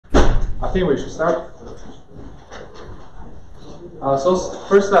I think we should start. So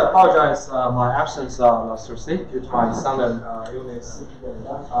first, I apologize my absence last Thursday due to my son illness.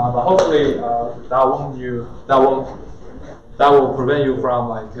 But hopefully that will prevent you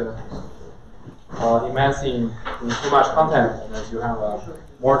from immersing in too much content, and as you have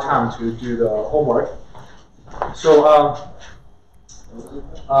more time to do the homework. So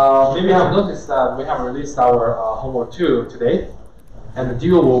maybe you have noticed that we have released our homework 2 today, and the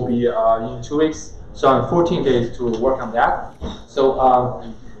due will be in 2 weeks. So I have 14 days to work on that. So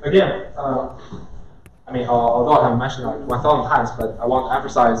again, I mean, although I have mentioned 1,000 times, but I want to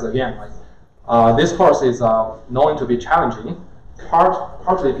emphasize again, this course is known to be challenging,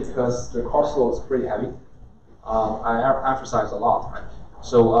 partly because the course load is pretty heavy. I emphasize a lot, right?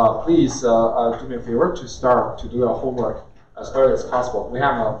 So please do me a favor to start to do your homework as early as possible. We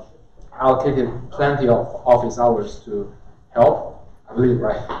have allocated plenty of office hours to help, I believe,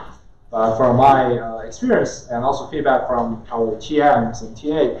 right? From my experience and also feedback from our TMs and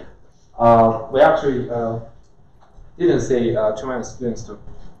TA, we actually didn't say too many students to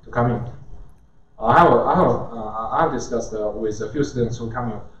come in. I have discussed with a few students who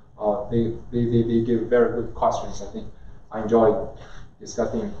come in. They give very good questions. I think I enjoy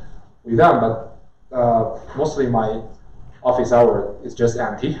discussing with them, but mostly my office hour is just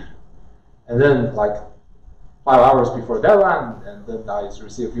empty. And then 5 hours before deadline, and then I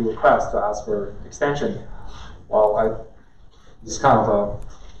receive a few requests to ask for extension. Well, I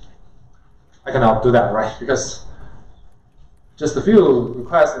cannot do that, right? Because just a few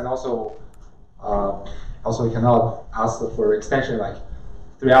requests, and also you cannot ask for extension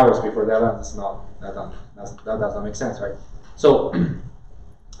 3 hours before deadline. That doesn't make sense, right? So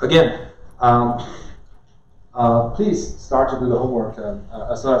again, please start to do the homework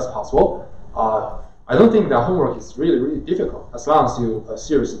as soon as possible. I don't think the homework is really difficult as long as you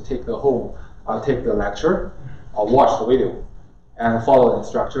seriously take the lecture, or watch the video, and follow the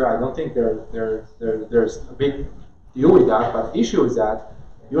instructor. I don't think there's a big deal with that. But the issue is that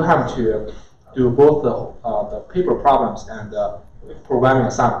you have to do both the paper problems and the programming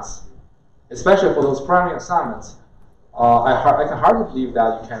assignments. Especially for those programming assignments, I can hardly believe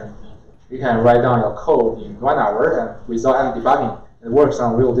that you can write down your code in 1 hour and without any debugging. It works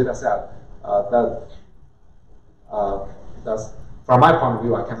on a real data set. That's from my point of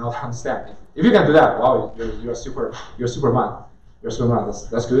view, I cannot understand. If you can do that, wow, you're Superman. You're Superman.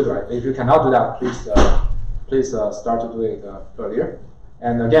 That's good, right? If you cannot do that, please start to do it earlier.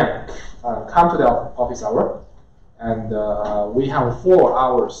 And again, come to the office hour, and we have 4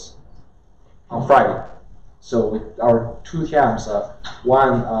 hours on Friday. So with our 2 TMs,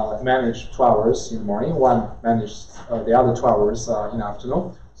 one managed 2 hours in the morning, one managed the other 2 hours in the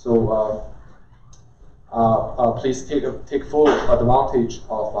afternoon. So please take full advantage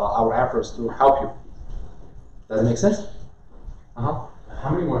of our efforts to help you. Does it make sense? How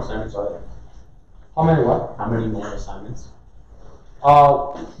many more assignments are there? How many what? How many more assignments?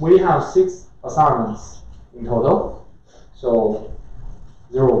 We have 6 assignments in total. So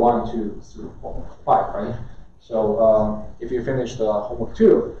 0, 1, 2, 3, 4, 5, right? So if you finish the homework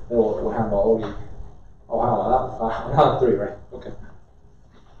 2, then we'll have only another 3, right? Okay.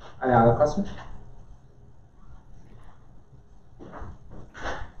 Any other questions?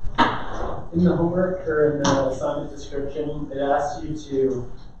 In the homework or in the assignment description, it asks you to,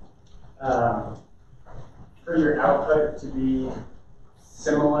 for your output to be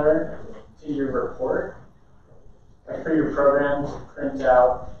similar to your report. For your program to print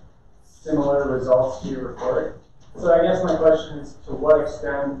out similar results to your report. So I guess my question is, to what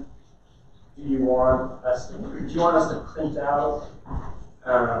extent do you want us to print out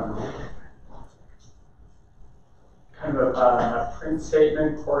kind of a print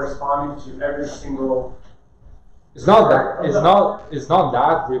statement corresponding to every single? It's not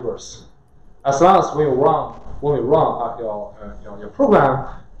that rigorous. As long as when we run your program,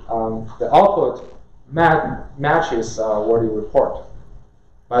 the output matches what you report.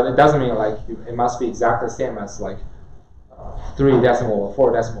 But it doesn't mean it must be exactly the same as 3 decimal or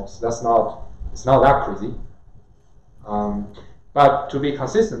 4 decimals. It's not that crazy. But to be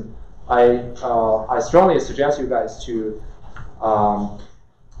consistent, I strongly suggest you guys to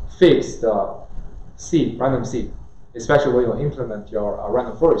fix the random seed, especially when you implement your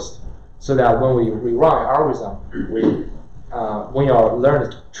random forest, so that when we rerun our algorithm, when your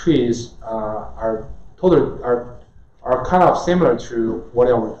learned trees are kind of similar to what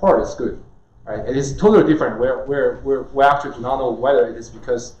your report is good, right? It is totally different. We actually do not know whether it is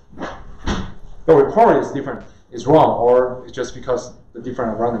because the report is different, is wrong, or it's just because the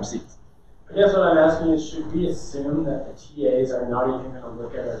different random seeds. I guess what I'm asking is, should we assume that the TAs are not even going to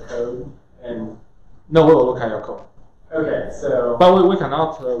look at our code? And No, we will look at your code. okay, so But we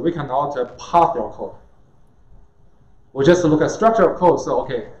cannot path your code. We just look at structure of code. So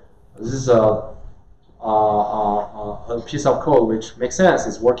okay, this is a piece of code which makes sense.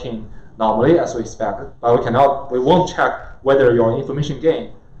 It's working normally as we expected. But we won't check whether your information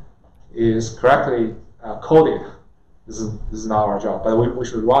gain is correctly coded. This is not our job. But we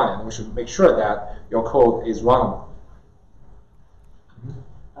should run it. We should make sure that your code is runnable.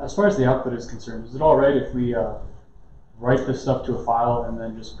 As far as the output is concerned, is it all right if we write this stuff to a file and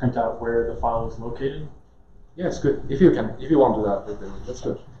then just print out where the file is located? Yeah, it's good. If you want to do that, that's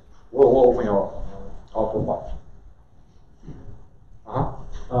good. We'll open your output file.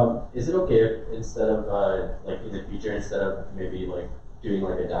 Is it okay if instead of like in the future, instead of maybe like doing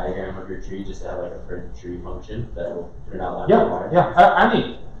like a diagram of your tree, just to have like a print tree function that will print out that line?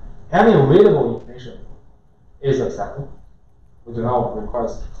 Yeah. Any readable information is accepted. We do not require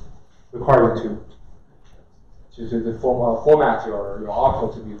you to format your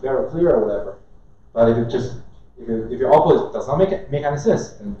output to be very clear or whatever. But if your output does not make any sense,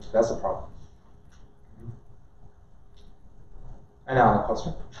 then that's a problem. Any other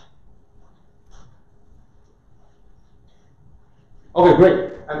question? Okay,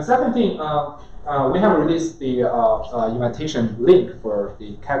 great. And the second thing, we have released the invitation link for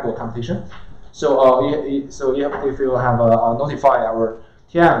the Kaggle computation. So, if you have notify our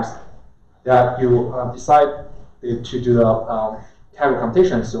TMs that you decide to do the Kaggle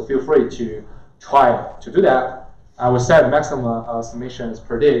computation, so feel free to try to do that. I will set maximum submissions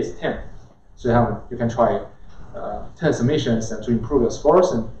per day is 10. So you can try 10 submissions and to improve your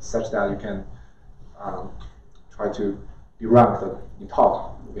scores and such that you can try to be ranked in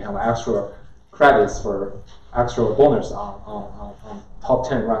top. We have extra credits for extra bonus on top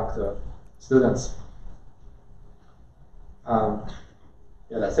 10 ranked students. Yeah,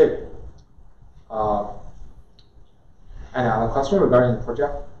 that's it. Any other question regarding the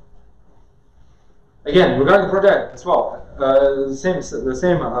project? Again, regarding the project as well, the same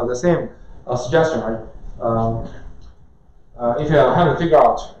suggestion, right? If you haven't figured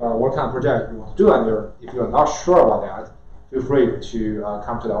out what kind of project you want to do, and if you're not sure about that, feel free to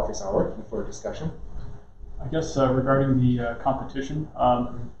come to the office hour for a discussion. I guess regarding the competition,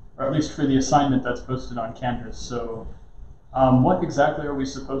 or at least for the assignment that's posted on Canvas. So what exactly are we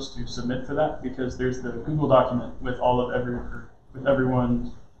supposed to submit for that? Because there's the Google document with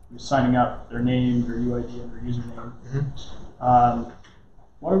everyone who's signing up, their name, their UID, and their username. Mm-hmm.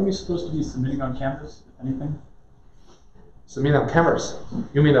 What are we supposed to be submitting on Canvas, if anything? Submit on Canvas?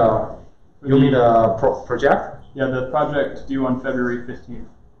 You mean the project? Yeah, the project due on February 15th.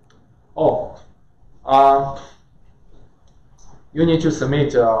 Oh, you need to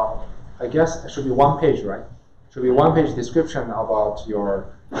submit. I guess it should be one page, right? Should be one page description about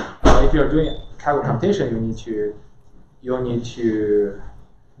your. If you're doing Kaggle computation, you need to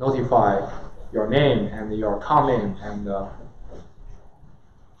notify your name and your account name and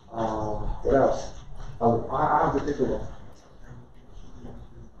what else? I have to take a look.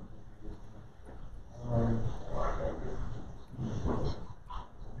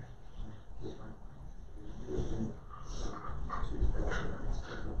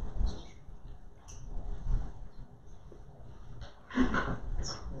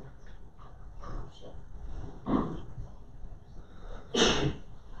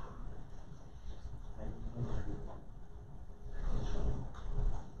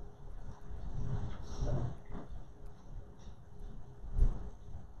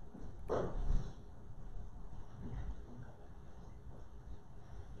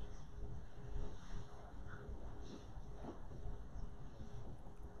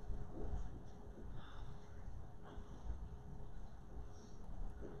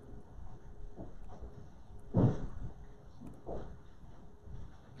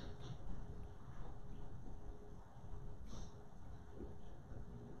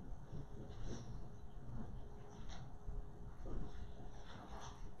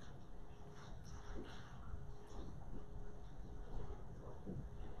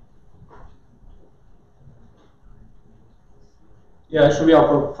 Yeah, it should be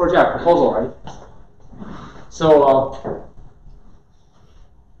our project proposal, right? So,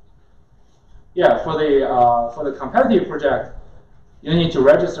 yeah, for the competitive project, you need to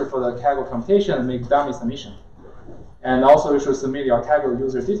register for the Kaggle computation and make dummy submission. And also, you should submit your Kaggle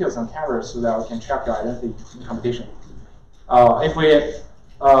user details on Canvas so that we can check your identity in competition. If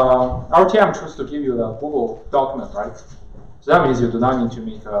our team chooses to give you the Google document, right? So that means you do not need to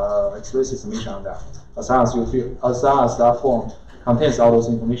make explicit submission on that, as long as that form contains all those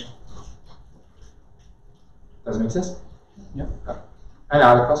information. Does it make sense? Yeah. Any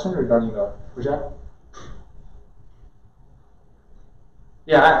other question regarding the project?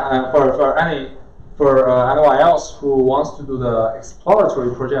 Yeah, for anyone else who wants to do the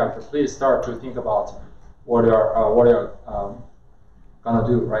exploratory project, please start to think about what you're gonna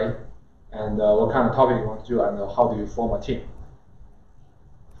do, right? And what kind of topic you want to do, and how do you form a team.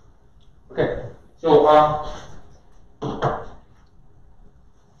 Okay, so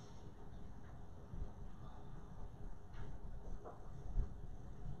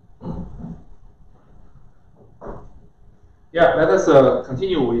yeah, let us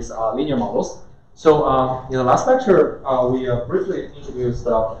continue with linear models. So in the last lecture, we briefly introduced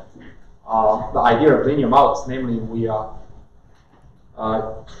the idea of linear models. Namely, we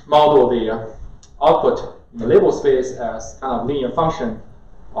model the output in the label space as kind of linear function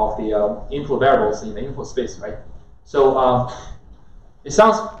of the input variables in the input space, right? So it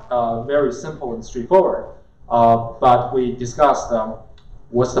sounds very simple and straightforward, but we discussed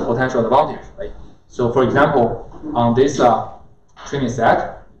what's the potential advantage, right? So for example, on this training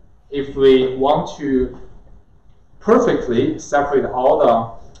set, if we want to perfectly separate all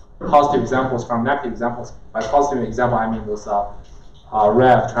the positive examples from negative examples, by positive example I mean those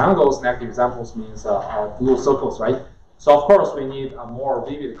red triangles, negative examples means blue circles, right? So of course we need a more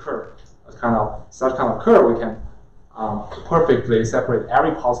vivid curve, such kind of curve we can perfectly separate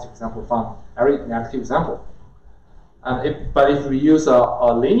every positive example from every negative example. And but if we use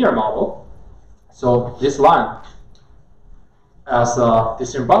a linear model, so this line as a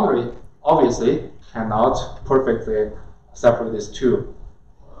decision boundary obviously cannot perfectly separate these two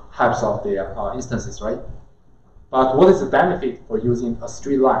types of the instances, right? But what is the benefit for using a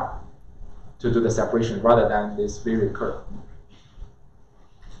straight line to do the separation rather than this vivid curve?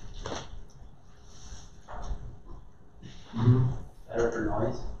 Better for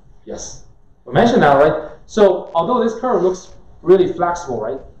noise. Yes, we mentioned that, right? So although this curve looks really flexible,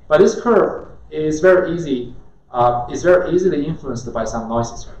 right? But this curve is very easily influenced by some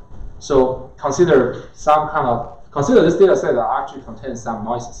noises, right? So consider this data set that actually contains some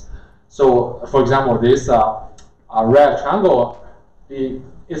noises. So for example, this red triangle,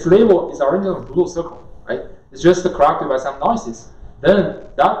 its label is originally blue circle, right? It's just corrected by some noises. Then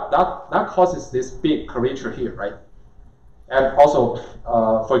that causes this big curvature here, right? And also,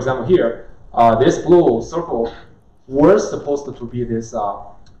 for example, here, this blue circle was supposed to be this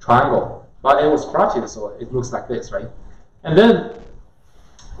triangle, but it was corrected, so it looks like this, right? And then,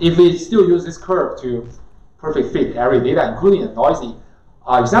 if we still use this curve to perfectly fit every data, including the noisy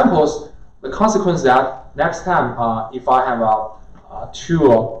examples, the consequence that next time, if I have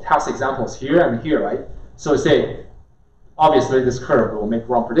two test examples here and here, right? So say, obviously this curve will make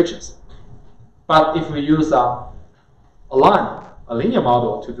wrong predictions. But if we use a linear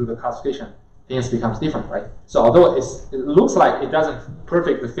model to do the classification, things becomes different, right? So although it looks like it doesn't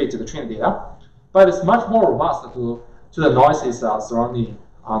perfectly fit to the trained data, but it's much more robust to the noises surrounding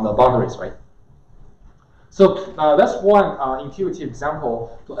on the boundaries, right? So that's one intuitive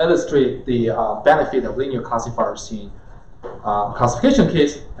example to illustrate the benefit of linear classifiers in classification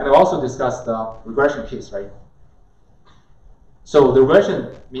case, and we also discussed the regression case, right? So the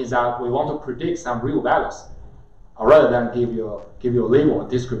regression means that we want to predict some real values, rather than give you a label, a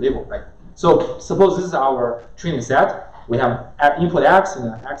discrete label, right? So suppose this is our training set. We have input x in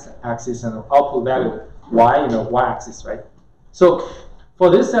the x-axis and output value y in the y-axis, right? So for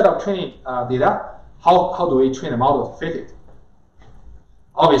this set of training data, how do we train a model to fit it?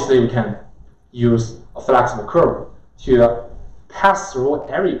 Obviously, we can use a flexible curve to pass through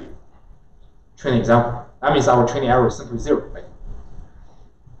every training example. That means our training error is simply 0, right?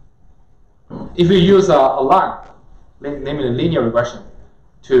 If we use a line, namely linear regression,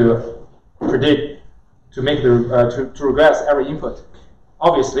 to predict, to make the to regress every input,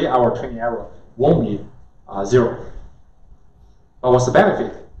 obviously our training error won't be 0. But what's the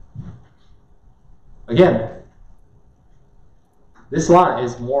benefit? Again, this line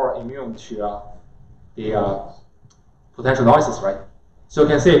is more immune to the potential noises, right? So you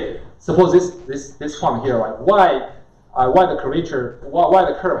can say, suppose this point here, right? Why the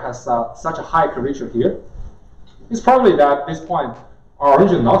curve has such a high curvature here? It's probably that this point are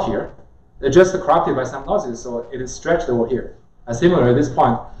originally not here. They're just corrupted by some noises, so it is stretched over here. And similarly, this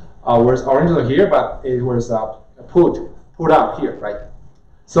point was originally here, but it was pulled up here, right?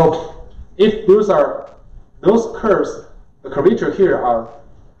 So if those curves, the curvature here are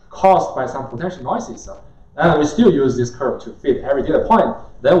caused by some potential noises, and we still use this curve to fit every data point,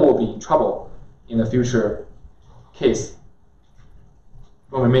 then we'll be in trouble in the future case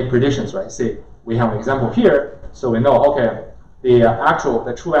when we make predictions, right? Say we have an example here, so we know, okay,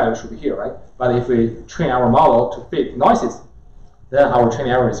 the true value should be here, right? But if we train our model to fit noises, then our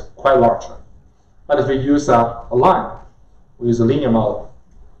training area is quite large. Right? But if we use a line, we use a linear model,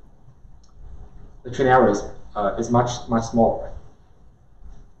 the training area is much smaller.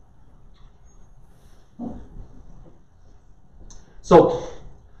 Right? So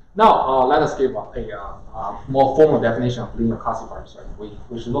now let us give a more formal definition of linear classifiers. Right?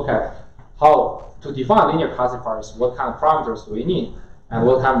 We should look at how to define linear classifiers. What kind of parameters do we need, and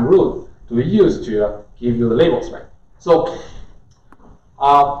what kind of rule do we use to give you the labels, right? So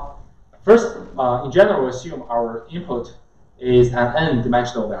first, in general, we assume our input is an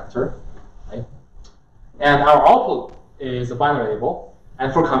n-dimensional vector, right? And our output is a binary label.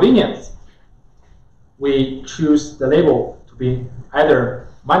 And for convenience, we choose the label to be either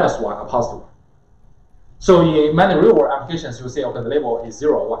 -1 or +1. So in many real-world applications, you will say, okay, the label is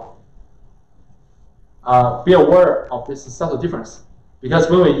 0 or 1. Be aware of this subtle difference, because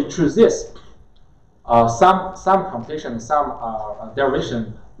when we choose this, some computation, some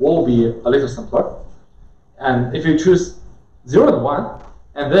derivation will be a little simpler. And if you choose 0 and 1,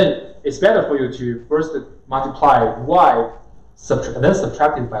 and then it's better for you to first multiply y, and then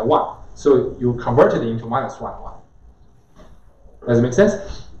subtract it by 1. So you convert it into -1 and 1. Does it make sense?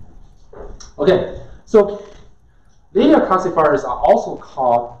 Okay, so linear classifiers are also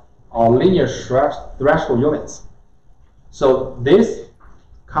called linear threshold units. So this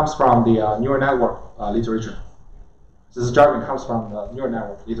comes from the neural network literature. This jargon comes from the neural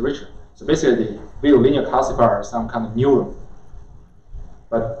network literature. So basically, we use linear classifier as some kind of neuron,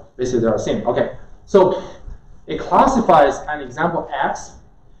 but basically they're the same. Okay, so it classifies an example X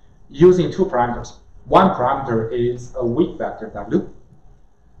using 2 parameters. One parameter is a weak vector W.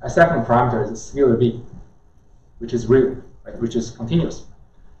 A second parameter is a scalar V, which is real, right, which is continuous.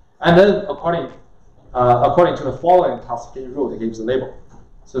 And then according to the following classification rule, it gives a label.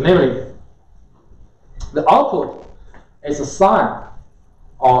 So namely, the output is a sign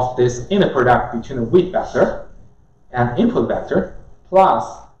of this inner product between the weak vector and input vector plus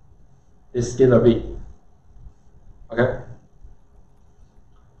this scalar V. Okay?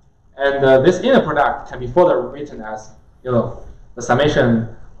 And this inner product can be further written as, the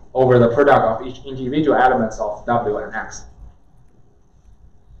summation over the product of each individual elements of W and X.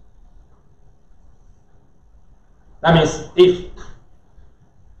 That means if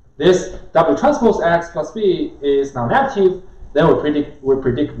this W transpose X plus B is non-negative, then we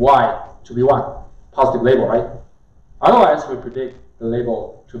predict Y to be 1, positive label, right? Otherwise, we predict the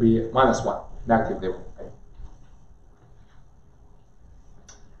label to be -1, negative label. Right?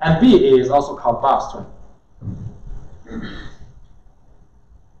 And B is also called Bob's term.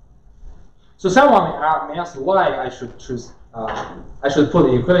 So someone may ask why I should choose. I should put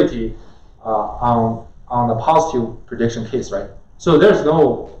the equality on the positive prediction case, right? So there's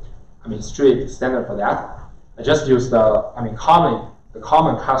no, strict standard for that. I just use the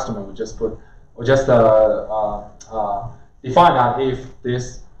common customer. We just define that if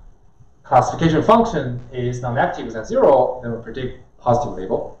this classification function is non-negative than 0, then we predict positive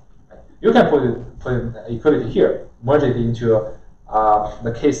label. Right? You can put equality here, merge it into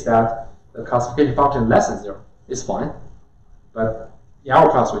the case that the classification function less than 0. It's fine, but in our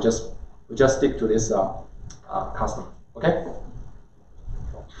class we just stick to this custom. Okay.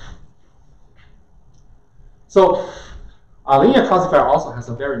 So linear classifier also has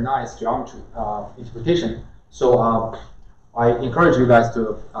a very nice geometry interpretation. So I encourage you guys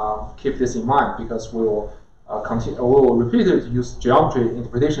to keep this in mind, because we will repeatedly use geometry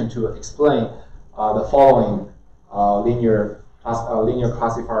interpretation to explain the following linear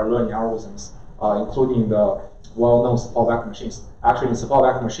classifier learning algorithms, including the well-known support vector machines. Actually, in support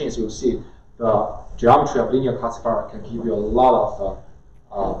vector machines, you'll see the geometry of linear classifier can give you a lot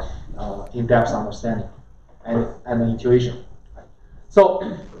of in-depth understanding and intuition. Right? So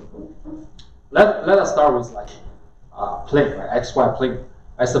let us start with plane, right? XY plane.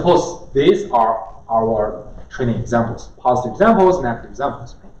 I suppose these are our training examples, positive examples, negative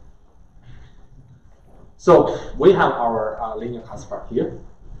examples. Right? So we have our linear classifier here.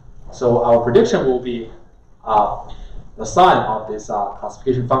 So our prediction will be the sign of this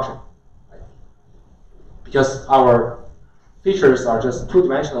classification function. Right? Because our features are just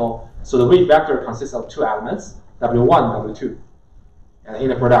 2-dimensional, so the weak vector consists of 2 elements, W1 and W2, and the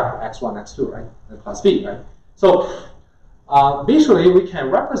inner product X1, X2, right? And plus B, right? So visually, we can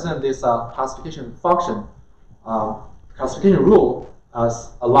represent this classification function, classification rule,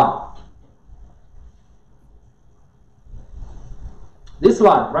 as a line. This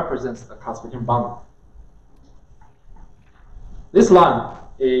line represents the classification boundary. This line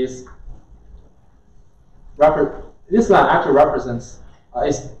is this line actually represents,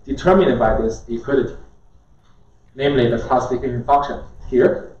 is determined by this equality, namely the classification function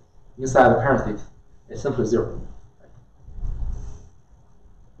here inside the parent state is simply 0.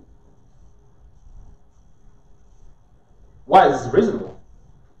 Why is this reasonable?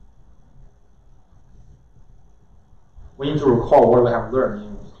 We need to recall what we have learned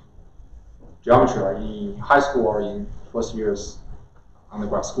in geometry or in high school or in first years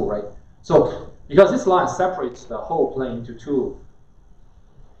undergrad school, right? So because this line separates the whole plane into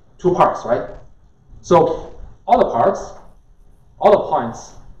two parts, right? So all the parts, all the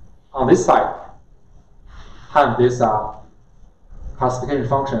points on this side have this classification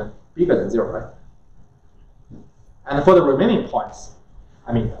function bigger than 0, right? And for the remaining points,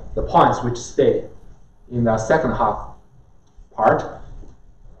 I mean the points which stay in the second half part,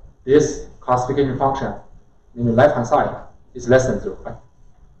 this classification function in the left-hand side is less than 0, right?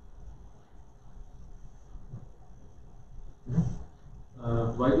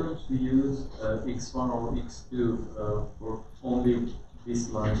 Why don't we use x1 or x2 for only this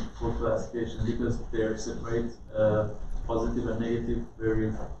line for classification? Because they're separate, positive and negative,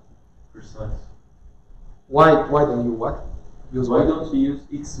 very precise. Why don't you what? Use Why what? don't we use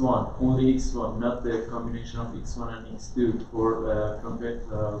x1, only x1, not the combination of x1 and x2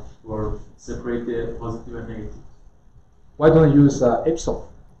 for separate the positive and negative? Why don't you use epsilon?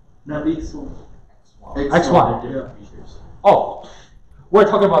 Not x1. X1. Yeah. Features. Oh, we're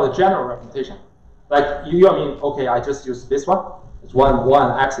talking about the general representation. Like you mean, okay, I just use this one. It's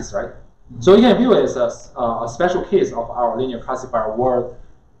one axis, right? So you can view it as a special case of our linear classifier where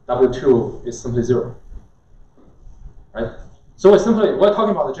W2 is simply 0, right? So we're talking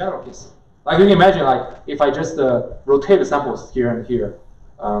about the general case. Like you can imagine, like if I just rotate the samples here and here,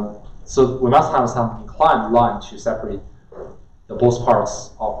 so we must have some inclined line to separate the both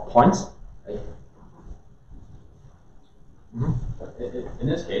parts of points, right? In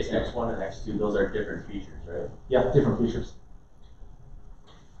this case, x1 and x2, those are different features, right? Yeah, different features.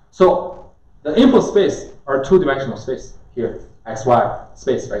 So the input space are two-dimensional space here, xy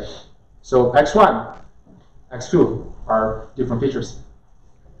space, right? So x1, x2 are different features.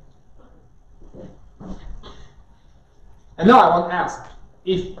 And now I want to ask,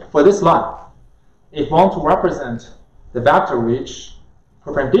 if for this line, if we want to represent the vector which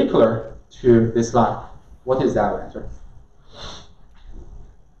perpendicular to this line, what is that vector?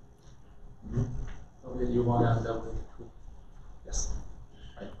 W1 and W2. Yes.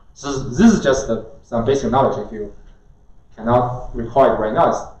 Right. So this is just some basic knowledge. If you cannot recall it right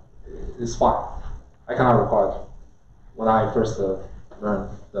now, it's fine. I cannot recall it when I first learned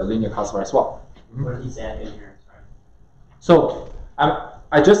the linear classifier as well. What he's adding here, sorry. So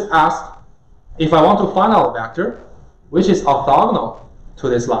I just asked if I want to find out a vector which is orthogonal to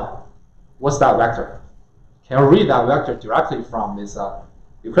this line. What's that vector? Can I read that vector directly from this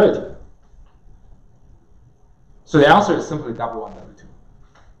equality? So the answer is simply W1, W2.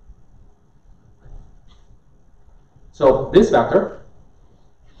 So this vector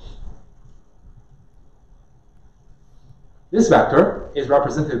is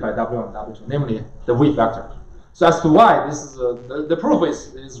represented by W1, W2, namely the width vector. So as to why, this is the proof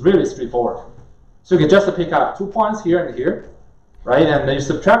is really straightforward. So you can just pick up 2 points here and here, right? And then you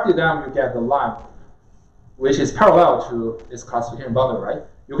subtract them, you get the line which is parallel to this classification boundary, right?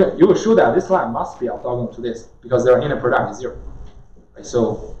 You will show that this line must be orthogonal to this because their inner product is 0. Right?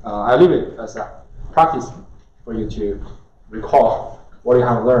 So I leave it as a practice for you to recall what you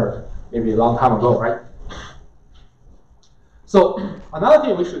have learned maybe a long time ago, right? So another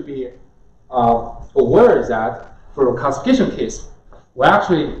thing we should be aware is that for a classification case, we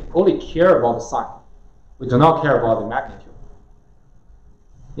actually only care about the sign. We do not care about the magnitude.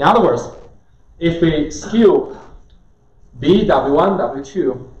 In other words, if we skew B, W1,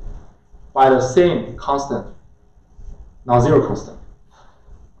 W2 by the same constant, non-zero constant,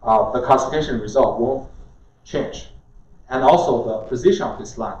 the classification result won't change. And also the position of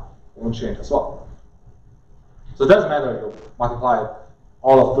this line won't change as well. So it doesn't matter if you multiply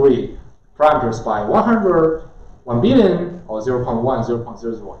all of 3 parameters by 100, 1 billion, or 0.1,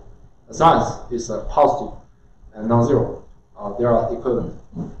 0.001. As long as it's positive and non-zero, they are equivalent.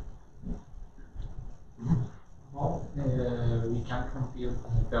 Well, we can compute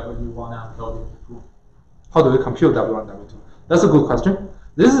W1 and W2. How do we compute W1, W2? That's a good question.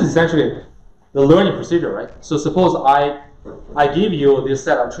 This is essentially the learning procedure, right? So suppose I give you this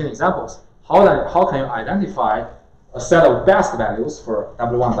set of training examples. How can you identify a set of best values for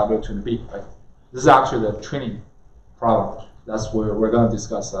W1, W2, and B, right? This is actually the training problem. That's what we're going to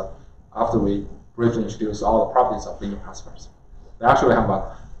discuss after we briefly introduce all the properties of linear classifiers. We actually have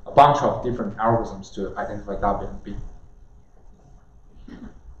a bunch of different algorithms to identify W and B.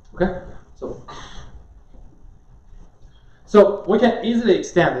 Okay, so we can easily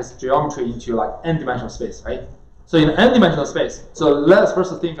extend this geometry into like n-dimensional space, right? So in n-dimensional space, so let's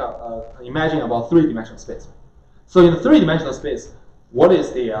first think imagine about 3-dimensional space. So in 3-dimensional space, what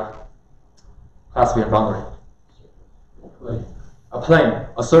is the classification boundary? A plane,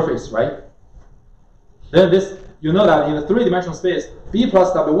 a surface, right? Then this, you know that in the 3-dimensional space, B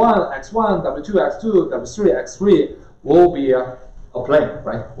plus W1, X1, W2, X2, W3, X3 will be a plane,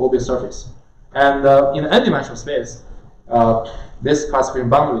 right? Will be a surface. And in n-dimensional space, this classification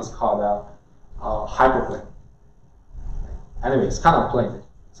boundary is called a hyperplane. Anyway, it's kind of a plane.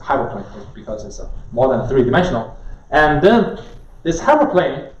 It's a hyperplane because it's more than 3-dimensional. And then this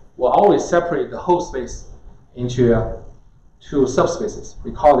hyperplane will always separate the whole space into 2 subspaces.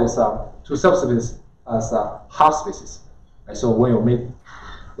 We call this 2 subspaces as half spaces. Right? So when you meet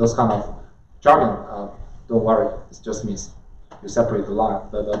those kind of jargon, don't worry. It just means you separate the line,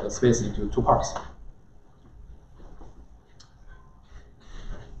 the space into 2 parts.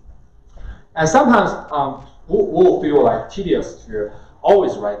 And sometimes we'll feel like tedious to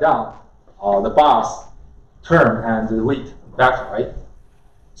always write down the Bos term and the weight vector, right?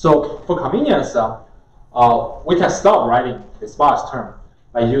 So for convenience, we can stop writing this Bos term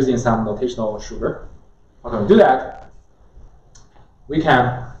by using some notational sugar. How can we do that? We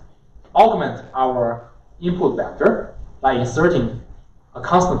can augment our input vector by inserting a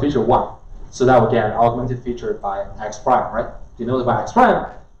constant feature 1, so that we get an augmented feature by x prime, right? Denoted by x prime.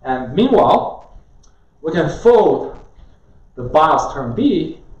 And meanwhile, we can fold the Bos term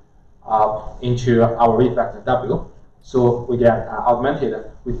B into our weight vector W. So we get an augmented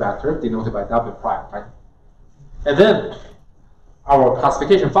weight vector denoted by W prime, right? And then our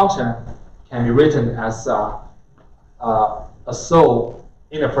classification function can be written as a sole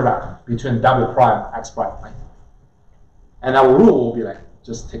inner product between W prime, X prime, right? And our rule will be like,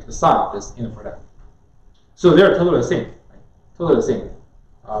 just take the sum of this inner product. So they're totally the same, right? Totally the same.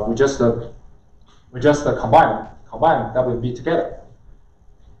 We just combine W and B together.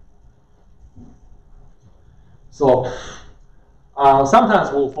 So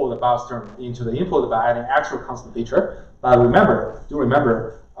sometimes we'll fold the Bos term into the input by adding actual constant feature. But remember,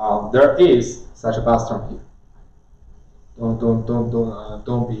 there is such a Bos term here.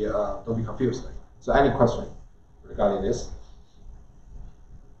 Don't be confused. So any question regarding this?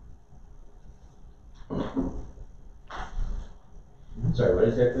 Sorry, what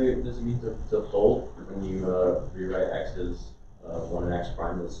exactly does it mean to fold when you rewrite x as 1 and x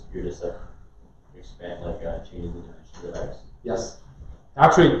prime? You're just like expand, like changing the dimension of x. Yes.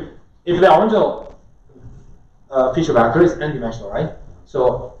 Actually, if the original feature vector is n-dimensional, right?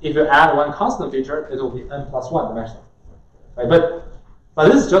 So if you add 1 constant feature, it will be n plus 1 dimensional, right? But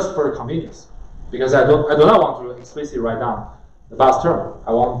this is just for convenience, because I do not want to explicitly write down the Bos term.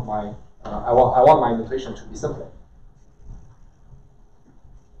 I want my notation to be simple.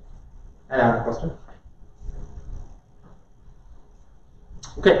 Any other question?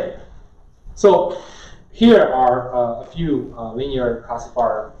 Okay, so here are a few linear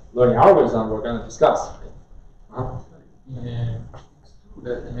classifier learning algorithms we're going to discuss.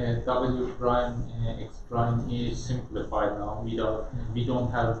 The W prime X prime is simplified now. We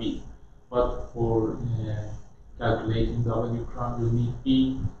don't have B, but for calculating W prime, you need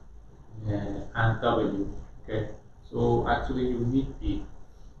B and W. Okay, so actually you need B.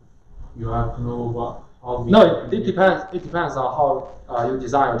 You have to know how. No, it depends. It depends on how you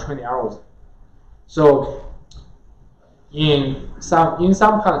design your training algorithm. So in some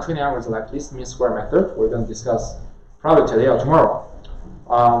kind of training algorithm like least mean square method, we're going to discuss probably today or tomorrow.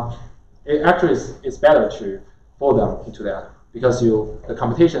 It actually is better to fold them into that, because the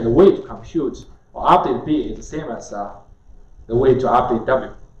computation, the way to compute or update B is the same as the way to update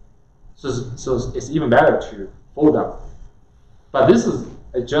W. So it's even better to fold them. But this is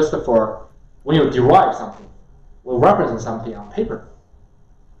just for when you derive something, or represent something on paper.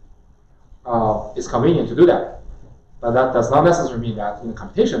 It's convenient to do that. But that does not necessarily mean that in the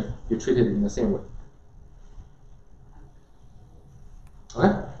computation, you treat it in the same way.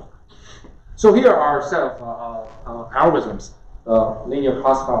 Okay? So here are a set of algorithms, linear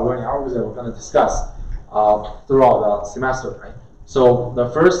classifier learning algorithms we're going to discuss throughout the semester, right? So the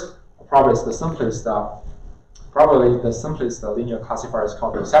first, probably the simplest linear classifier is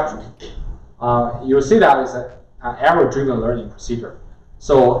called reception. You'll see that it's an error-driven learning procedure.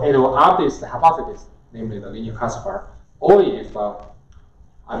 So it will update the hypothesis, namely the linear classifier, only if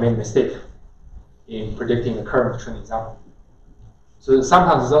I made a mistake in predicting the current training example. So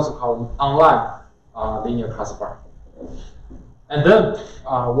sometimes it's also called online linear classifier. And then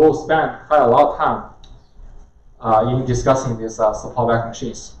we'll spend quite a lot of time in discussing these support vector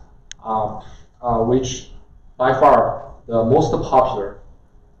machines, which by far the most popular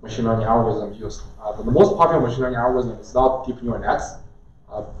machine learning algorithm used. The most popular machine learning algorithm is not deep neural nets.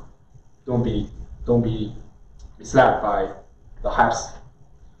 Don't be misled by the hypes.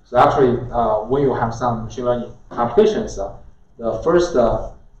 So actually, when you have some machine learning applications, the first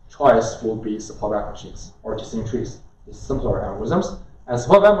choice will be support vector machines or decision trees. It's simpler algorithms. And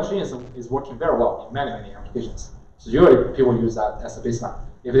support vector machines is working very well in many, many applications. So usually people use that as a baseline.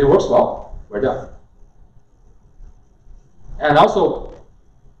 If it works well, we're done. And also,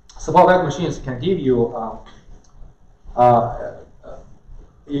 support vector machines can give you,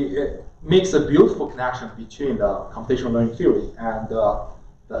 it makes a beautiful connection between the computational learning theory and the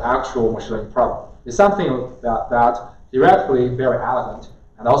actual machine learning problem. It's something that theoretically very elegant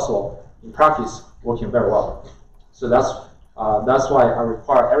and also in practice working very well. So that's why I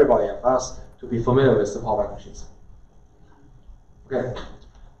require everybody of us to be familiar with support vector machines. Okay,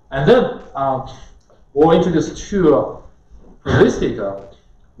 and then we'll introduce two probabilistic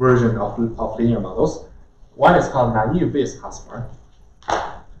version of linear models. One is called naive Bayes classifier.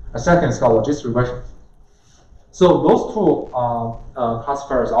 A second is called logistic regression. So those two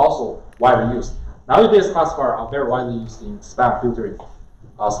classifiers are also widely used. Naive Bayes classifier are very widely used in spam filtering,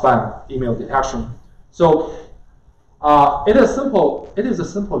 spam email detection. So it is a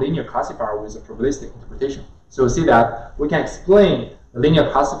simple linear classifier with a probabilistic interpretation. So you see that we can explain the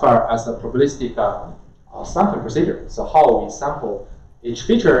linear classifier as a probabilistic sampling procedure. So how we sample each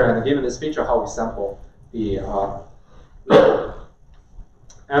feature, and given this feature, how we sample the label.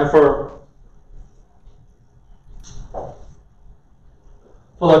 And for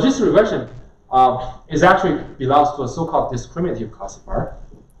logistic regression, it actually belongs to a so-called discriminative classifier.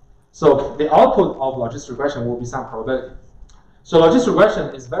 So the output of logistic regression will be some probability. So logistic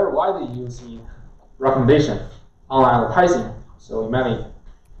regression is very widely used in recommendation, online advertising. So in many,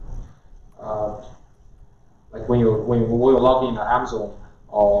 like when you log in at Amazon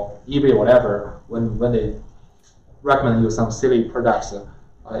or eBay, whatever, when they recommend you some silly products,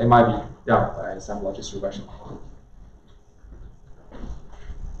 it might be done by some logistic regression.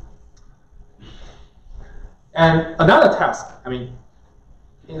 And another task, I mean,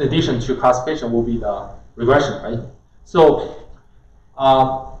 in addition to classification, will be the regression, right? So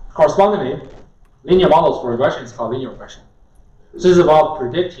correspondingly, linear models for regression is called linear regression. So it's about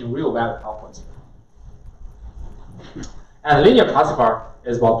predicting real value outputs. And linear classifier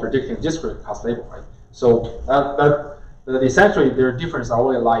is about predicting discrete class label, right? So essentially, their difference are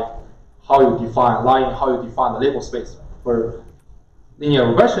only like how you define the label space. For linear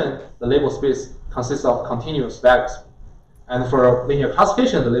regression, the label space consists of continuous values. And for linear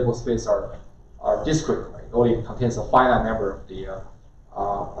classification, the label space are discrete, right? It only contains a finite number of the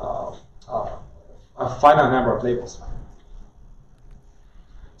labels.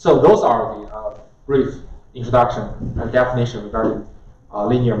 So those are the brief introduction and definition regarding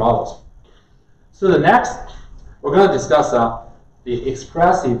linear models. So the next, we're going to discuss the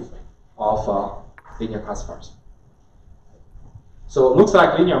expressive of linear classifiers. So it looks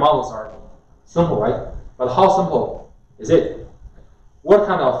like linear models are simple, right? But how simple is it? What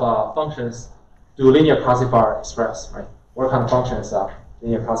kind of functions do linear classifiers express, right? What kind of functions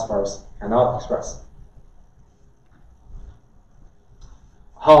linear classifiers cannot express?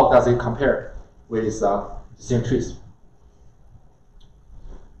 How does it compare with decision trees?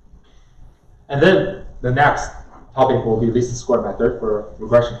 And then the next topic will be least square method for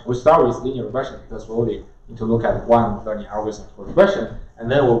regression. We start with linear regression because we only need to look at one learning algorithm for regression, and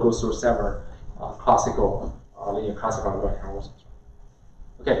then we'll go through several classical linear classical learning algorithms.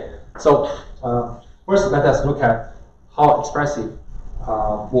 Okay, so first let us look at how expressive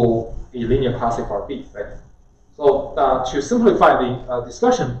will a linear classifier be, right? So to simplify the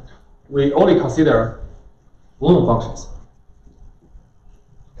discussion, we only consider Bloom functions.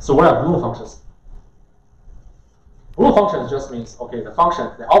 So what are Bloom functions? Bloom function just means, okay, the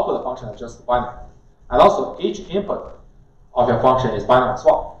output of the function is just binary. And also each input of your function is binary as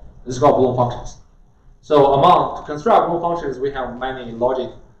well. This is called Bloom functions. So to construct Bloom functions, we have many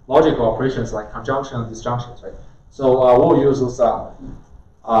logical operations like conjunction and disjunctions, right? So we'll use this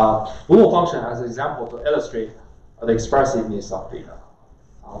Bloom function as an example to illustrate the expressiveness of the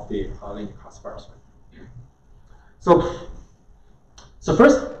linear classifiers. So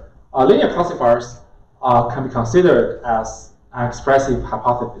first, linear classifiers can be considered as an expressive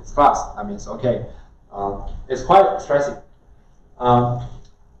hypothesis class. That means, okay, it's quite expressive.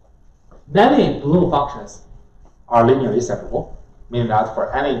 Many Bloom functions are linearly separable, meaning that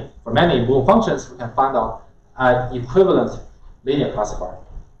for many Bloom functions, we can find out an equivalent linear classifier,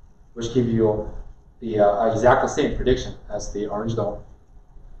 which give you the exact same prediction as the original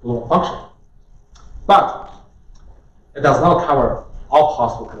Bloom function. But it does not cover all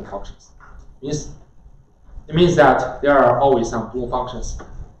possible kind of functions. It means that there are always some Bloom functions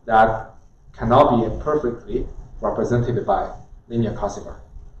that cannot be perfectly represented by linear classifier.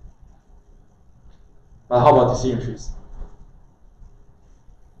 But how about decision trees?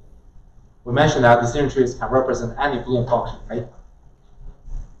 We mentioned that decision trees can represent any Bloom function, right?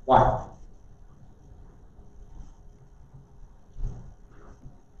 Why?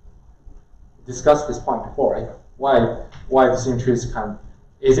 We discussed this point before, right? Why decision trees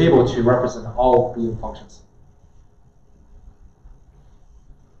is able to represent all Bloom functions?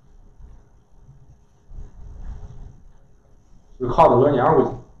 Recall the learning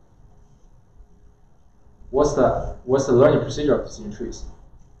algorithm. What's the learning procedure of decision trees?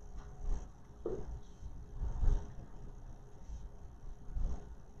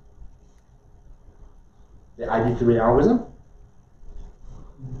 The ID3 algorithm?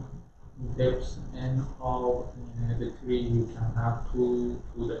 Depth n of the tree you can have to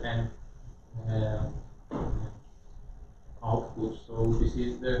the n output. So this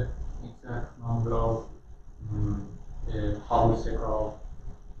is the exact number of Hausdorff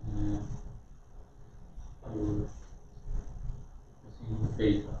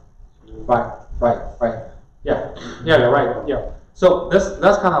data. So Right. Yeah, you're right. Yeah. So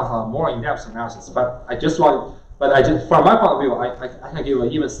that's kind of a more in-depth analysis. But from my point of view, I can give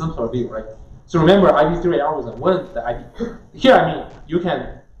an even simpler view, right? So remember ID3 algorithm. When the ID here, I mean you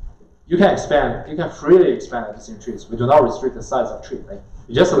can freely expand the decision trees. We do not restrict the size of tree, right?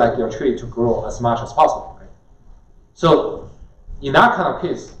 You just like your tree to grow as much as possible, right? So in that kind of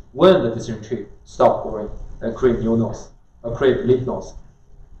case, when the decision tree stop growing and create new nodes, or create leaf nodes,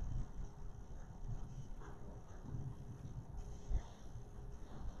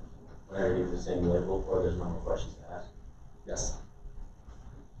 When I use the same label, or there's no more questions to ask. yes.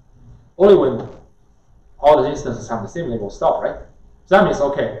 Only when all the instances have the same label stop, right? So that means,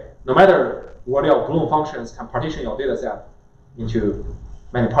 okay, no matter what your Bloom functions can partition your data set into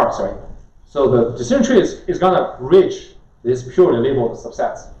many parts, right? So the decision tree is going to reach these purely labeled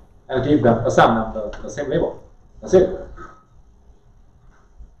subsets and assign them the same label. That's it.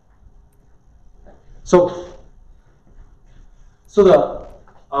 So the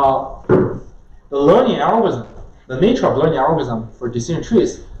learning algorithm, the nature of learning algorithm for decision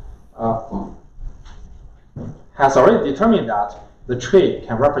trees has already determined that the tree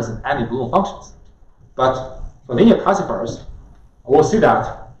can represent any Bloom functions. But for linear classifiers, we'll see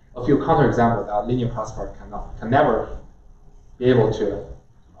that a few counterexamples that linear classifier can never be able to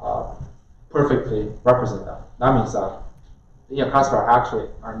perfectly represent them. That means that linear classifiers actually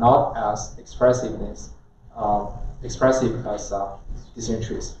are not as expressive as decision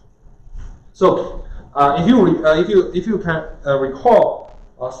trees. So if you can recall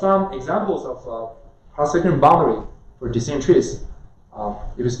some examples of classification boundary for decision trees,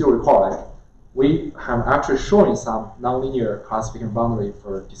 if you still recall, right, we have actually shown some nonlinear classification boundary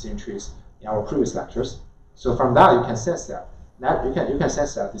for decision trees in our previous lectures. So from that, you can sense that you can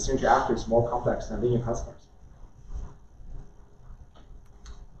sense that decision tree actually is more complex than linear classifiers.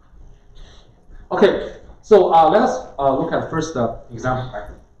 Okay, so let us look at first example. Right?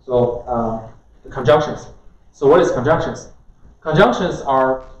 So the conjunctions. So what is conjunctions? Conjunctions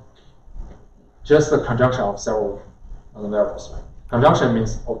are just the conjunction of several variables. Right? Conjunction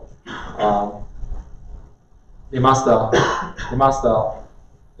means they must all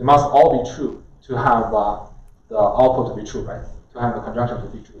be true to have the output to be true, right? To have the conjunction to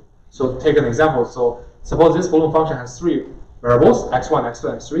be true. So take an example. So suppose this Bloom function has three variables, x1,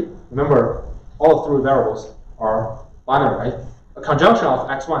 x2, x3. Remember, all three variables are binary, right? A conjunction of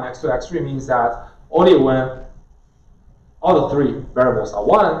x1, x2, x3 means that only when all the three variables are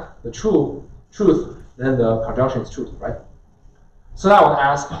 1, the truth, then the conjunction is true, right? So now I want to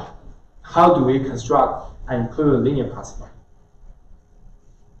ask, how do we construct and include a linear classifier?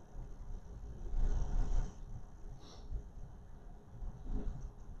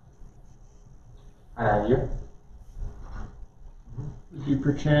 An idea? If you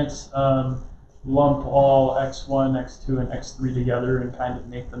perchance lump all x1, x2, and x3 together and kind of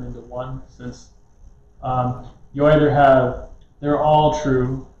make them into one, since you either have they're all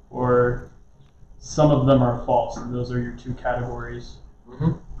true or some of them are false, and those are your two categories.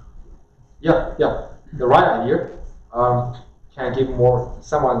 Mm-hmm. Yeah, the right idea. Can I give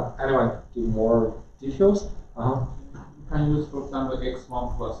anyone give more details? you can use, for example,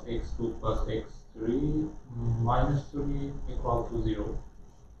 x1 plus x2 plus x3 minus 3 equal to 0.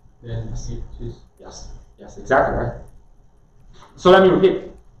 Then it is Yes, exactly right. So let me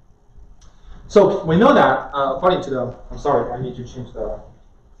repeat. So we know that according to the, I'm sorry, I need to change the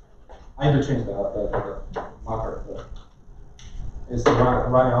marker. It's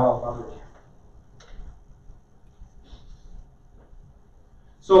running out of battery.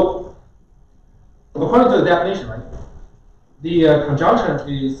 So according to the definition, right, the conjunction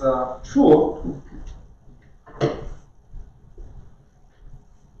is true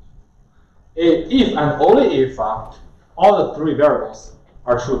if and only if all the three variables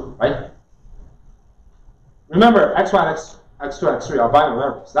are true, right? Remember, x1, x2, x3 are binary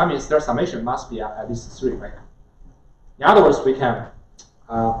variables. That means their summation must be at least 3, right? In other words, we can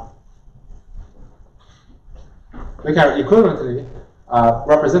equivalently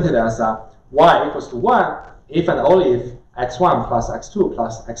represent it as y equals to 1 if and only if x1 plus x2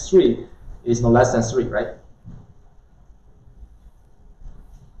 plus x3 is no less than 3, right?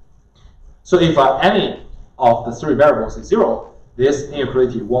 So if any of the three variables is 0, this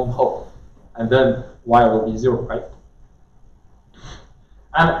inequality won't hold. And then y will be 0, right?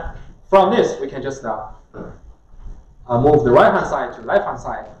 And from this, we can just move the right-hand side to the left-hand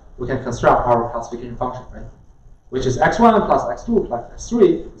side. We can construct our classification function, right? Which is x1 plus x2 plus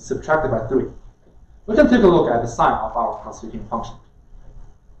x3 subtracted by 3. We can take a look at the sign of our classification function.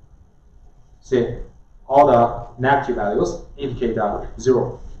 See, all the negative values indicate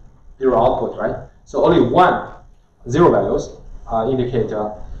 0 output, right? So only 0 values indicate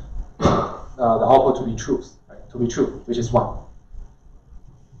the output to be true, right? To be true, which is 1.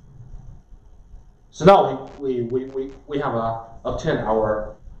 So now we have obtained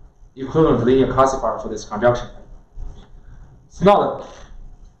our equivalent linear classifier for this conjunction. So now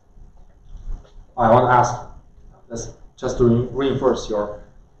I want to ask, let's just to reinforce your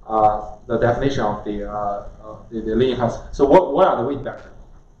the definition of the linear classifier. So what are the weight vectors?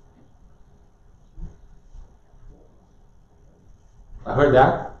 I heard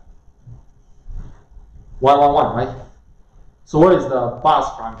that. 1, 1, 1, right? So what is the bus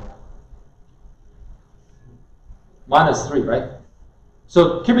parameter? -3, right?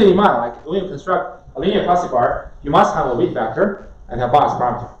 So keep it in mind, like when you construct a linear classifier, you must have a weight vector and a bus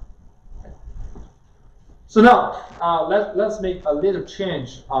parameter. So now let's make a little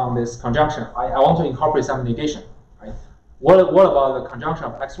change on this conjunction. I want to incorporate some negation, right? What about the conjunction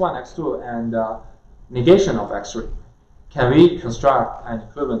of x1, x2, and negation of x3? Can we construct an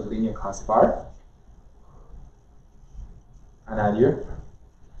equivalent linear classifier? An idea?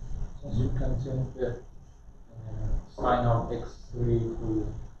 You can change the sign of x3 to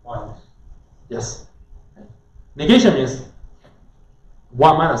minus. Yes. Negation means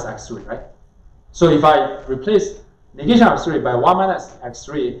 1 minus x3, right? So if I replace negation of 3 by 1 minus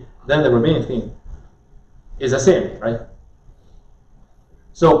x3, then the remaining thing is the same, right?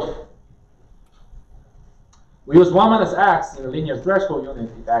 So we use 1 minus x in the linear threshold unit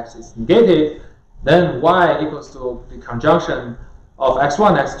if x is negated, then y equals to the conjunction of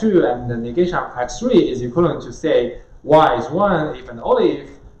x1, x2, and the negation of x3 is equivalent to say y is 1 if and only if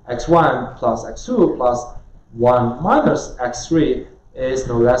x1 plus x2 plus 1 minus x3 is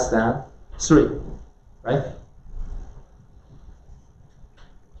no less than 3, right?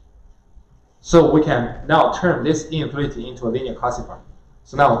 So we can now turn this inequality into a linear classifier.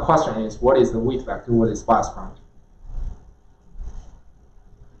 So now the question is, what is the weight vector? What is bias parameter?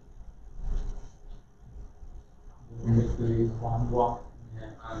 Basically, 1, 1,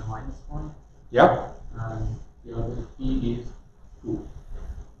 and minus 1. Yeah. And the other p is 2.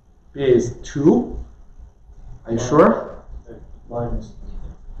 B is 2. Are you sure? Minus.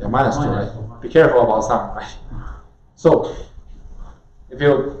 Yeah, minus 2, Minus right? 2. Be careful about some, right? So if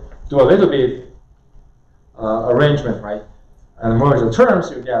you do a little bit arrangement, right, and merge the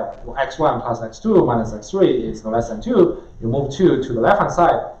terms, you get x1 plus x2 minus x3 is no less than 2. You move 2 to the left-hand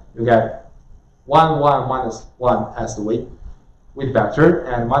side, you get 1, 1 minus 1 as the weight vector,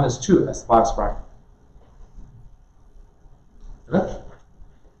 and minus 2 as the bias parameter. Okay?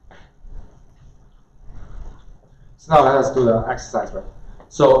 So now let us do the exercise, right?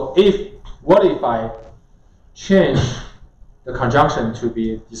 So what if I change the conjunction to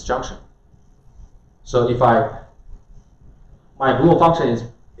be disjunction? So if my Bloom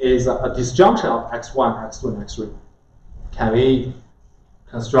function is a disjunction of x1, x2, and x3, can we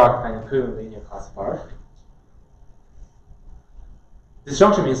construct an equivalent linear classifier?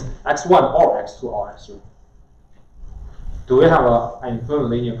 Disjunction means x1 or x2 or x3. Do we have an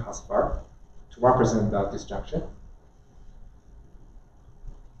equivalent linear classifier to represent that disjunction?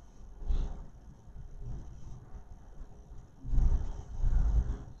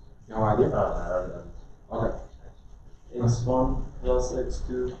 No idea? Okay. x1 plus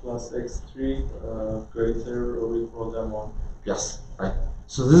x2 plus x3 greater or equal than 1. Yes, right?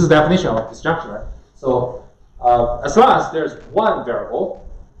 So this is the definition of disjunction, right? So as long as there's one variable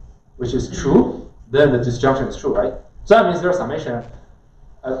which is true, then the disjunction is true, right? So that means there's summation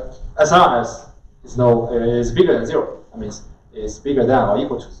as long as it's bigger than 0. That means it's bigger than or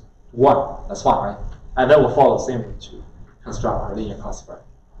equal to 1. That's fine, right? And then we'll follow the same way to construct our linear classifier.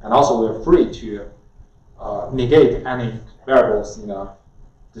 And also we're free to negate any variables in a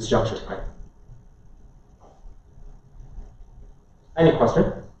disjunction, right? Any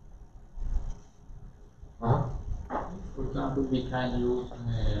question? For example, we can use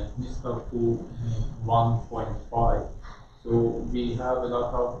Mr. 1.5. So we have a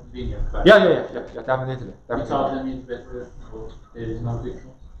lot of linear classifiers. Yeah, definitely. Which of them is better? So there is no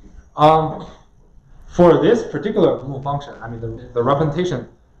difference. For this particular Bloom function, I mean the representation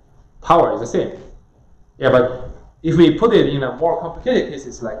power is the same. Yeah, but if we put it in a more complicated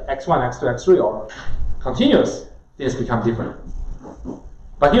cases like x1, x2, x3, or continuous, things become different.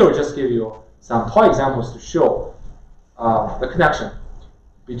 But here we'll just give you some toy examples to show the connection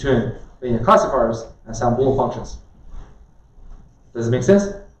between linear classifiers and some Bloom functions. Does it make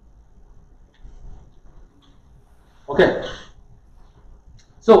sense? Okay.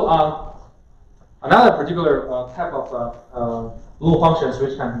 So another particular type of Bloom functions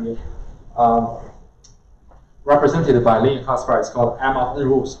which can be represented by linear classifier is called M of n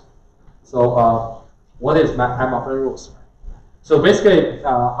rules. So what is M of n rules? So basically,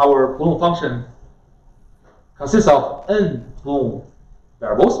 our Bloom function consists of n Bloom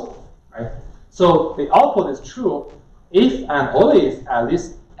variables, right? So the output is true if and only if at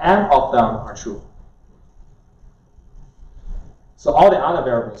least n of them are true. So all the other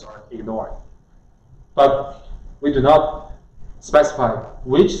variables are ignored. But we do not specify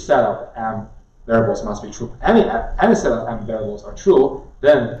which set of m variables must be true. Any set of m variables are true,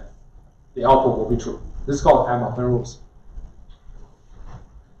 then the output will be true. This is called M of n rules.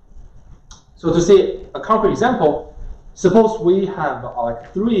 So to see a concrete example, suppose we have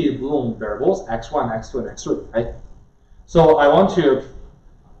like 3 Bloom variables, x1, x2, and x3, right? So I want to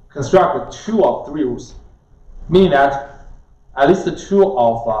construct 2 of 3 rules, meaning that at least the 2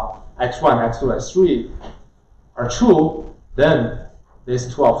 of x1, x2, x3 are true, then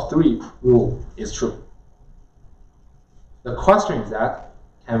this 2 of 3 rule is true. The question is that,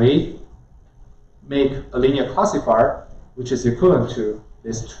 can we make a linear classifier which is equivalent to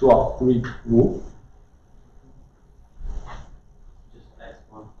this 2 of 3 rule? Just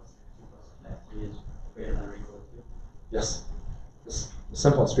x1 plus x2 plus x3 is greater than or equal to? Yes. It's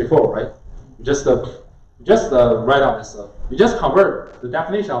simple and straightforward, right? You just write down this. You just convert the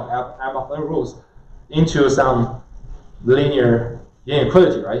definition of M of n rules into some linear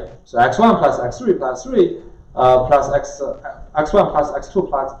inequality, right? So x1 plus x3 plus 3 plus x1 plus x2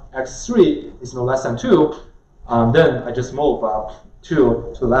 plus x3 is no less than 2. Then I just move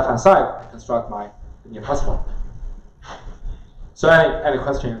 2 to the left-hand side and construct my linear classifier. So any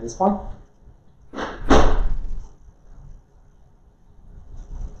question on this one?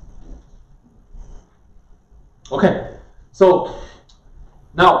 Okay, so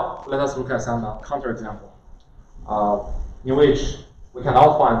now let us look at some counterexample in which we can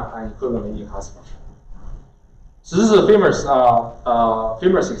now find an equivalent linear classifier. So this is a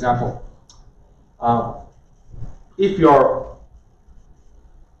famous example.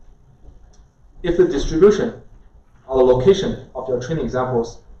 If the distribution or the location of your training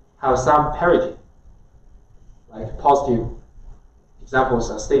examples have some parity, like positive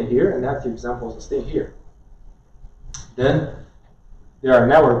examples are staying here and negative examples are staying here, then they are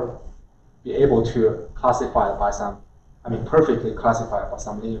never be able to classify by perfectly classified by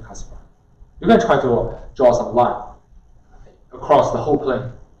some linear classifier. You can try to draw some line across the whole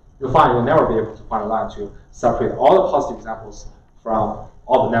plane. You'll find you'll never be able to find a line to separate all the positive examples from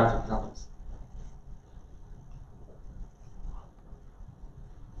all the negative examples.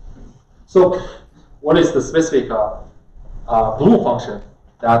 So what is the specific Bloom function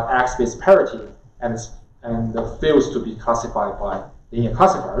that acts with parity and fails to be classified by linear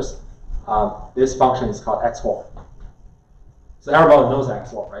classifiers? This function is called XOR. So everybody knows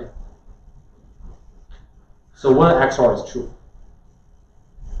XOR, right? So when XOR is true?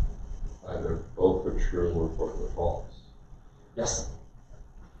 Either both are true or both are false. Yes.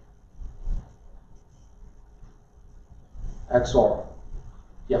 XOR.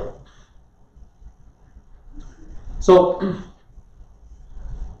 Yeah. So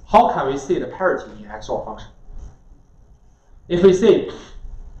how can we see the parity in XOR function? If we say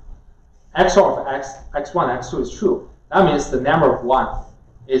XOR of x1, x2 is true, that means the number of 1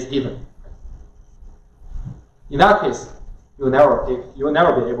 is even. In that case, you'll never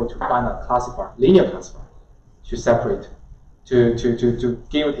be able to find a classifier, linear classifier, to separate to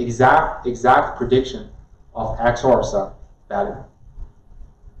give exact prediction of XOR's value.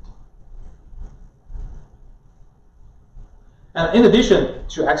 And in addition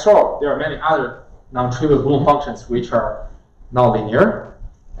to XOR, there are many other non-trivial Boolean functions which are nonlinear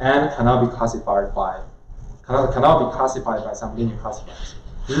and cannot be classified by some linear classifiers.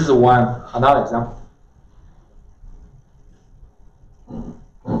 This is another example.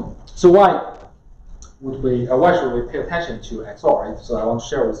 So why should we pay attention to XOR? Right? So I want to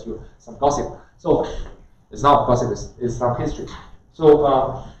share with you some gossip. So it's not gossip; it's some history.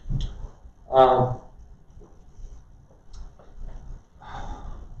 So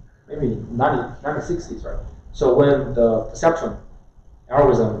maybe 1960s, right? So when the perceptron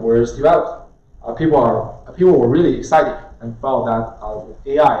algorithm was developed, people were really excited and felt that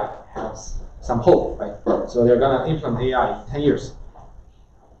AI has some hope, right? So they're gonna implement AI in 10 years.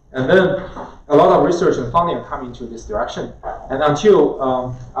 And then a lot of research and funding are coming to this direction. And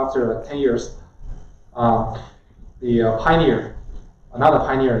until after 10 years, another pioneer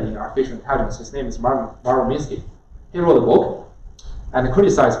in artificial intelligence, his name is Marvin Minsky. He wrote a book and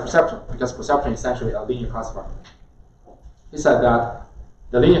criticized perceptron because perceptron is essentially a linear classifier. He said that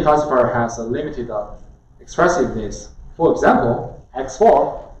the linear classifier has a limited expressiveness. For example,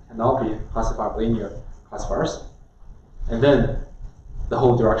 X4 cannot be classified by linear classifiers. And then the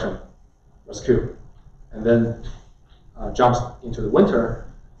whole direction was killed. And then jumps into the winter,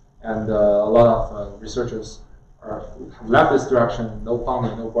 and a lot of researchers have left this direction, no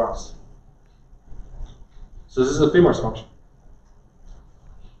funding, no grants. So this is a famous function.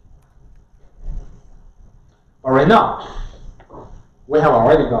 But right now, we have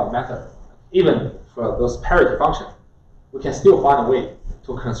already got a method. Even for those parity functions, we can still find a way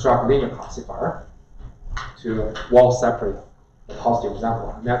to construct linear classifier to well separate the positive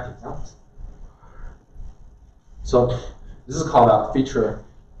example and negative examples. So this is called a feature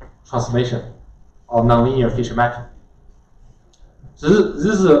transformation or nonlinear feature mapping. So this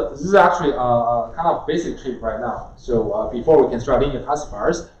is actually a kind of basic trick right now. So before we construct linear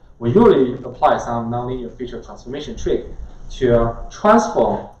classifiers, we usually apply some nonlinear feature transformation trick to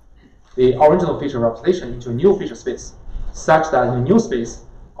transform the original feature representation into a new feature space, such that in a new space,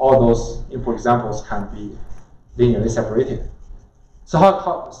 all those input examples can be linearly separated. So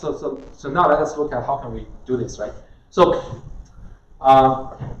now let us look at how can we do this, right? So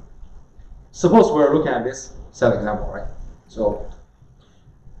suppose we're looking at this set example, right? So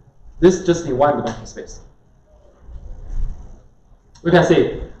this is just in one-dimensional space. We can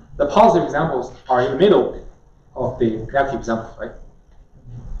say the positive examples are in the middle of the negative examples, right?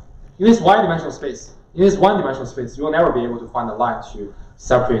 In this one-dimensional space, you will never be able to find a line to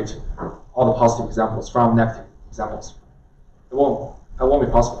separate all the positive examples from negative examples. It won't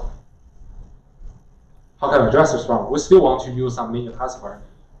be possible. How can we address this problem? We still want to use some linear classifier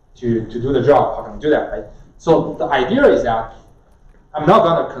to do the job. How can we do that, right? So the idea is that I'm not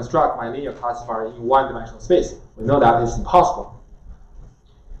going to construct my linear classifier in one-dimensional space. We know that it's impossible.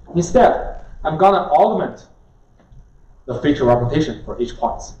 Instead, I'm going to augment the feature representation for each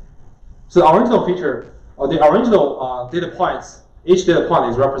point. So the original feature, or the original data points, each data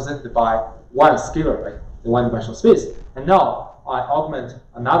point is represented by one scalar, right? The one-dimensional space. And now I augment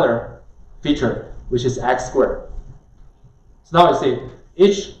another feature, which is x squared. So now you see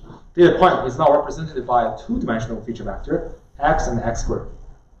each data point is now represented by a two-dimensional feature vector, x and x squared.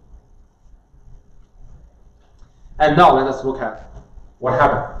 And now let us look at what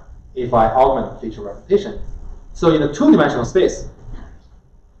happened if I augment feature representation. So in the two-dimensional space,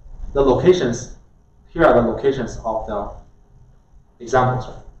 the locations, here are the locations of the examples.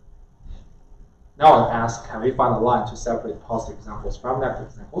 Right? Now I ask, can we find a line to separate positive examples from negative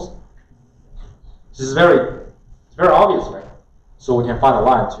examples? This is very obvious, right? So we can find a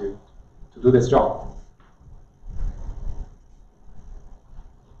line to do this job.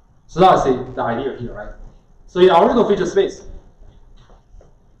 So now I see the idea here, right? So in our original feature space,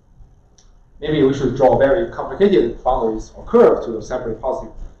 maybe we should draw very complicated boundaries or curve to separate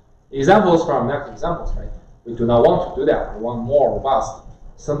positive examples from negative examples, right? We do not want to do that. We want more robust,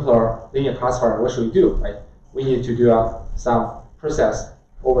 simpler linear classifier. What should we do, right? We need to do some process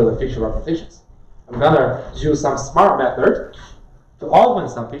over the feature representations. I'm gonna use some smart method to augment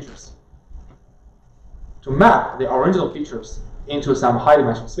some features, to map the original features into some higher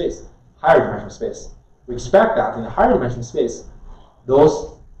dimensional space. We expect that in a higher dimensional space,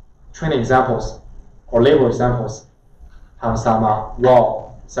 those training examples or label examples have some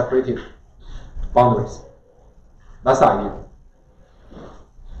well-separated boundaries. That's the idea.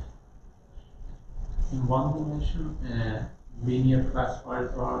 In one dimension, linear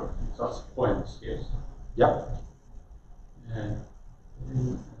classifiers are just point scales. Yeah.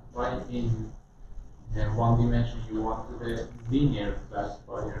 why in one dimension you wanted a linear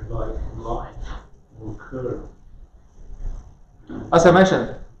classifier like line or curve? As I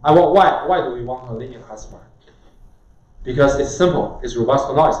mentioned, why do we want a linear classifier? Because it's simple, it's robust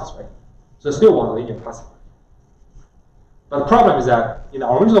to noises, right? So I still want a linear classifier. But the problem is that in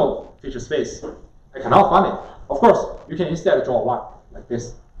the original feature space, I cannot find it. Of course, you can instead draw a line like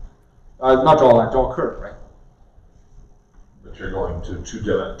this. Not draw a line, draw a curve, right? But you're going to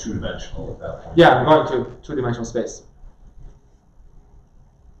two-dimensional at that point. Yeah, I'm going to two-dimensional space.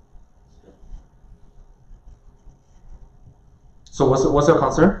 So what's your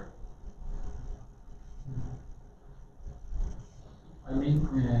concern? I mean,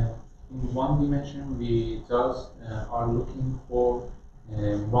 in one dimension, we just are looking for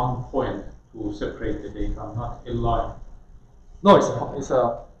one point to separate the data, not a line. No, it's a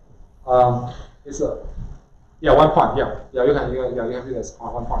one point. Yeah, you can do this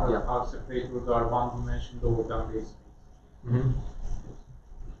on 1 point. Yeah. Our separators are one dimension lower than this. Mm-hmm.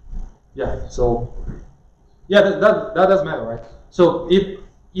 Yeah. So yeah, that does matter, right? So if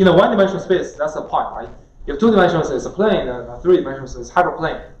in a one-dimensional space, that's a point, right? If two dimensions is a plane, and three dimensions is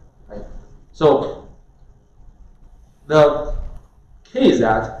hyperplane, right? So the key is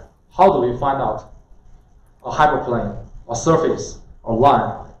that how do we find out a hyperplane, or surface, or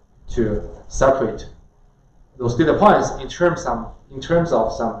line to separate those data points in terms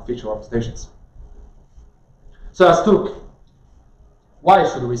of some feature representations. So as to why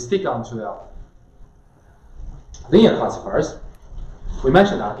should we stick onto the linear classifiers? We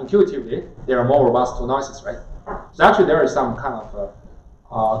mentioned that intuitively they are more robust to noises, right? So actually there is some kind of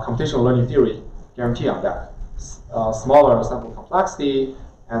computational learning theory guarantee on that. Smaller sample complexity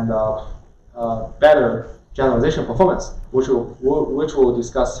and better generalization performance, which we'll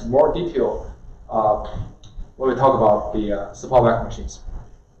discuss in more detail when we talk about the support vector machines.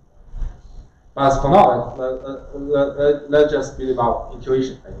 But as for now, let's just build about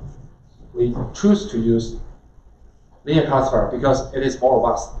intuition. Right? We choose to use linear classifier because it is more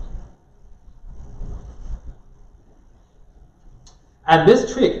robust. And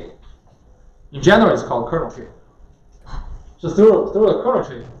this trick, in general, is called kernel trick. So through a kernel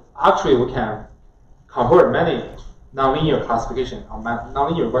trick, actually we can convert many nonlinear classification or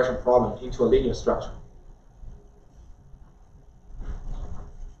nonlinear regression problem into a linear structure.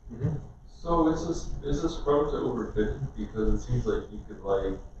 Mm-hmm. So is this approach overfitting? Because it seems like you could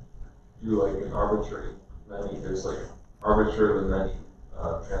like do like an arbitrary many. There's like arbitrarily many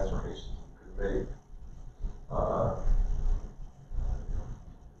transformations you could make.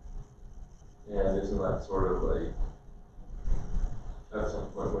 And isn't that sort of like at some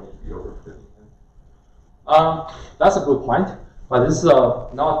point when you'd be overfitting it? That's a good point, but this is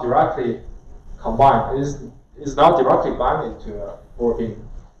not directly combined. It is not directly binding to overfitting.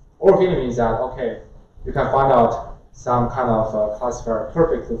 Overfitting means that, okay, you can find out some kind of classifier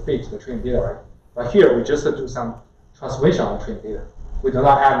perfectly fit the trained data, right? But here we just do some transformation on trained data. We do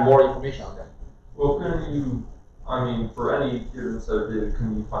not add more information on that. Well, can you, I mean, for any given set of data,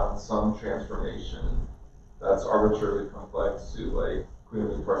 can you find some transformation that's arbitrarily complex to like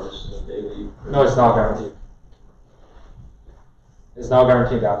cleanly partitioning data? No, it's not guaranteed. It's not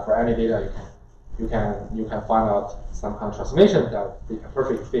guaranteed that for any data you can find out some kind of transformation that be a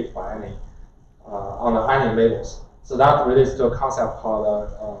perfect fit by any on any labels. So that relates to a concept called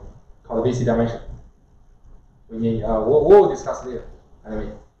the VC dimension. We need we'll discuss later.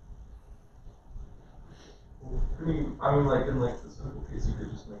 Anyway. I mean, like in like the simple case, you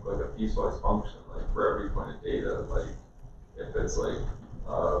could just make like a piecewise function, like for every point of data, like if it's like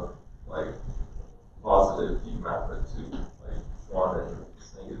positive, you map it to like 1, and if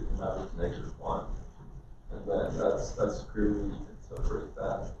it's negative, you map it to -1, and then that's clearly you can separate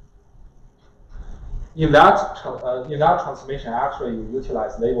that. In that transformation, actually you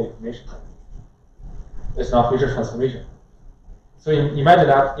utilize label information. It's not feature transformation. So imagine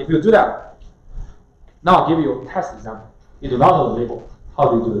that if you do that, now I'll give you a test example. You do not know the label. How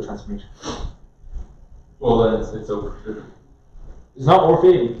do you do the transformation? Well, then it's overfitting. It's not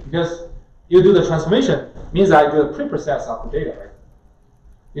overfitting because you do the transformation means that you do the pre-process of the data, right?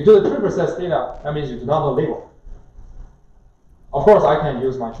 You do the pre-process data, that means you do not know label. Of course, I can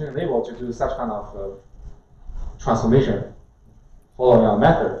use my training label to do such kind of transformation following a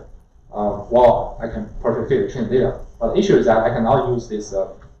method while I can perfectly fit the training data. But the issue is that I cannot use this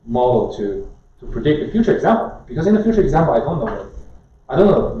model to predict the future example, because in the future example I don't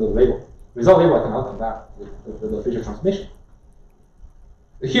know the label. Without label, I cannot come back with the feature transformation.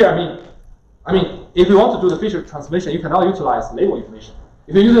 Here, I mean, if you want to do the feature transformation, you cannot utilize label information.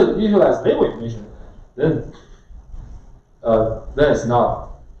 If you utilize label information, then then it's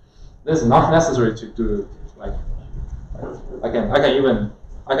not necessary to do like I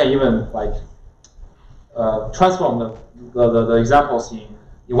can even like transform the examples in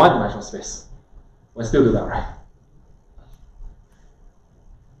one-dimensional space. We still do that, right?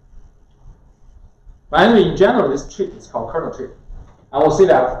 But anyway, in general, this trick is called kernel trick. And we'll see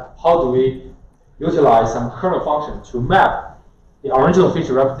that how do we utilize some kernel function to map the original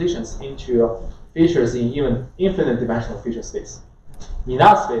feature representations into features in even infinite dimensional feature space. In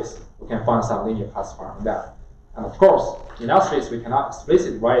that space, we can find some linear classifier on that. And of course, in that space, we cannot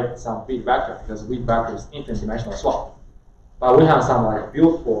explicitly write some weak vector because weak vector is infinite dimensional as well. But we have some like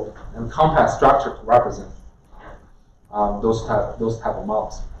beautiful and compact structure to represent those type of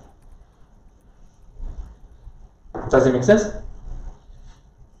models. Does it make sense?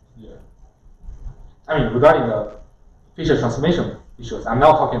 Yeah. I mean, regarding the feature transformation issues, I'm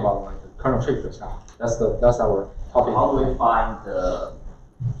not talking about like the kernel trick just now. That's our topic. How do we find the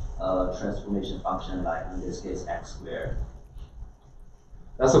transformation function, like in this case x squared?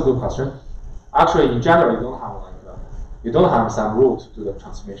 That's a good question. Actually, in general, you don't have some rule to do the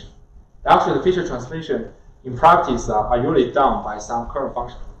transformation. Actually, the feature transformation in practice are usually done by some kernel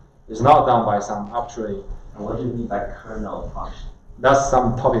function. It's not done by some arbitrary. And what do you mean by kernel function? That's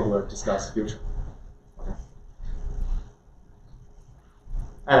some topic we'll discuss in future. Okay.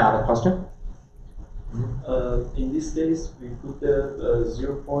 Any other question? In this case, we put the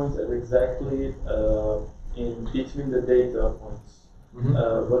 0 point at exactly in between the data points.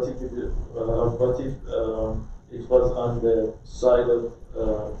 What if it was on the side of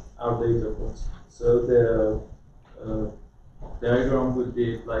our data points? So the diagram would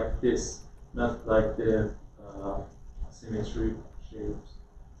be like this, not like the symmetry shapes.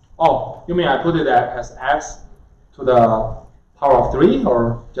 Oh, you mean I put it as x to the power of 3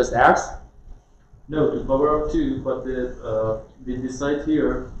 or just x? No, the power of 2, but we decide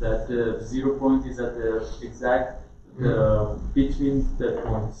here that the 0 point is at the exact between the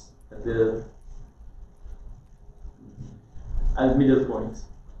points at the middle point.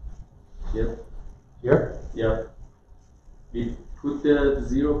 Yep. Here? Yeah. We put the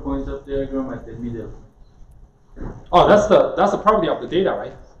 0 point of diagram at the middle. Oh, that's the property of the data,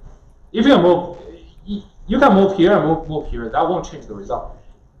 right? If you move, you can move here and move here. That won't change the result.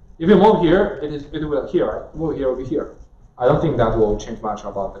 If you move here, it will here, right? Move here, over here. I don't think that will change much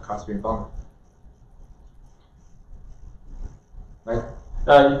about the classification boundary. Right?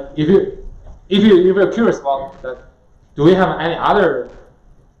 If you're curious about that, do we have any other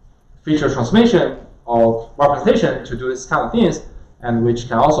feature transformation or representation to do this kind of things, and which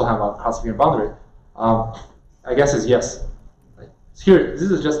can also have a classification boundary? I guess it's yes. Right? Here,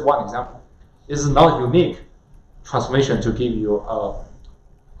 this is just one example. This is not a unique transformation to give you a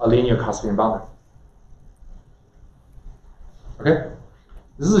linear classification boundary. Okay?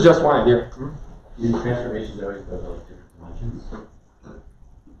 This is just one idea. Do transformations always go to like different dimensions?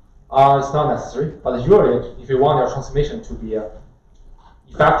 It's not necessary, but usually, if you want your transformation to be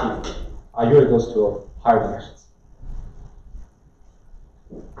effective, usually goes to higher dimensions.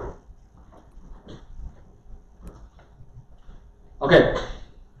 Okay,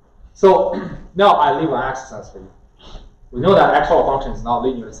 so now I leave an exercise for you. We know that actual function is not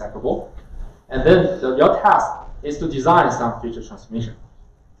linearly separable, and then your task is to design some feature transformation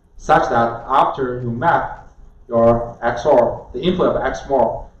such that after you map your XOR, the input of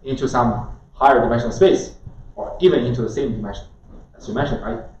XOR into some higher dimensional space, or even into the same dimension, as you mentioned,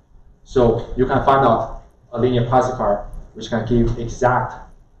 right? So you can find out a linear classifier which can give exact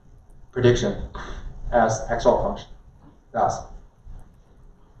prediction as XOR function does.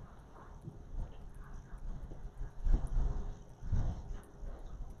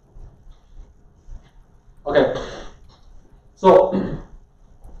 Okay, so in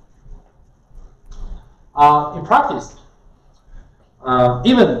practice,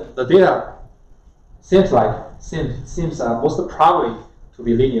 even the data seems most probably to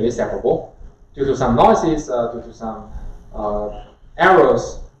be linearly separable due to some noises, due to some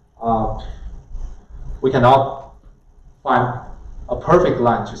errors. We cannot find a perfect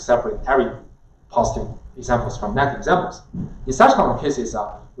line to separate every positive examples from negative examples. In such kind of cases,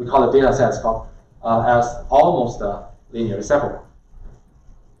 we call the data sets called as almost linearly separable.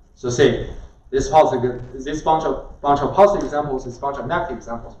 So say this bunch of positive examples, this bunch of negative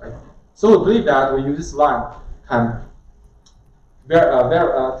examples, right? So we believe that we use this line can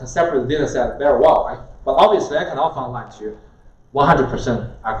separate the data set very well, right? But obviously, I cannot find a line to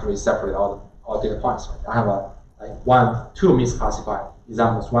 100% actually separate all data points. Right? I have two misclassified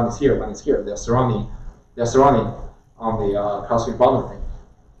examples. One is here, one is here. They're surrounding on the classification boundary.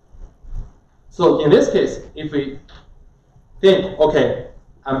 So in this case, if we think, okay,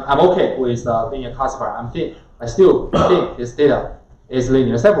 I'm okay with linear classifier. I still think this data is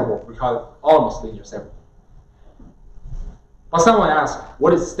linear separable. We call it almost linear separable. But someone asks,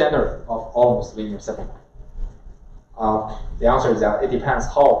 what is standard of almost linear separable? The answer is that it depends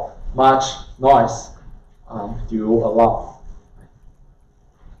how much noise do you allow.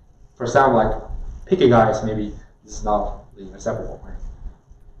 For some like picky guys, maybe this is not linear separable, right?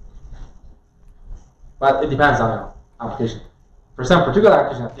 But it depends on your application. For some particular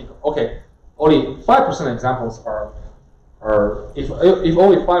application, I think, okay, only 5% examples are if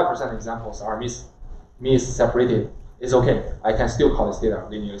only 5% examples are mis-separated, it's okay. I can still call this data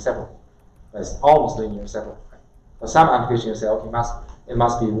linearly separable. But it's almost linearly separable. Right? But some applications say, okay, it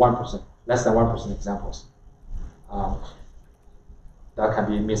must be 1%, less than 1% examples. That can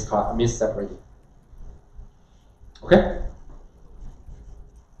be mis-separated. Okay?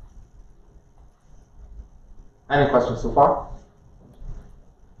 Any questions so far?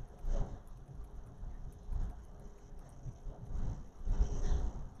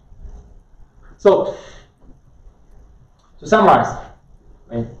 So, to summarize,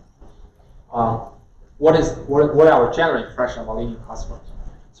 I mean, what are our general impression about linear classifiers?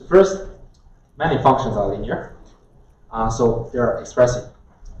 So first, many functions are linear, so they are expressive.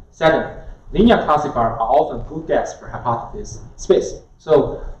 Second, linear classifiers are often good guesses for hypothesis space.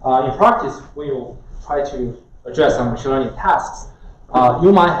 So in practice, when you try to address some machine learning tasks,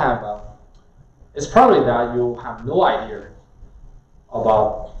 you might have, it's probably that you have no idea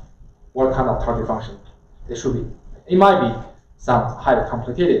about what kind of target function it should be. It might be some highly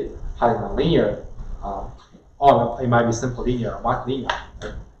complicated, highly nonlinear, or it might be simple linear or multilinear.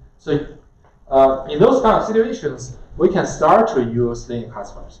 Right? So in those kind of situations, we can start to use linear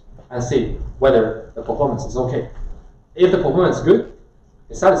classifiers and see whether the performance is okay. If the performance is good,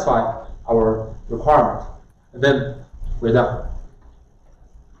 it satisfies our requirement, and then we're done.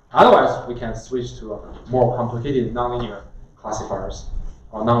 Otherwise, we can switch to more complicated nonlinear classifiers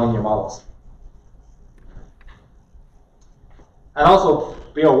or nonlinear models. And also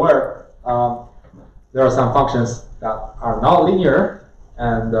be aware, there are some functions that are non-linear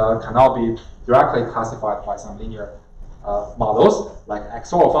and cannot be directly classified by some linear models, like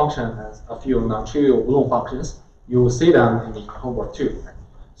XOR function and a few non-trivial Bloom functions. You will see them in the homework too.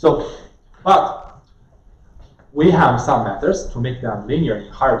 So, but we have some methods to make them linear in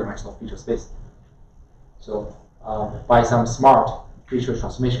higher dimensional feature space. So by some smart feature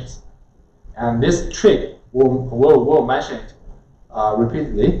transformations. And this trick, we'll mention it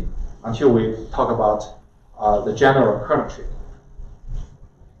repeatedly until we talk about the general kernel trick.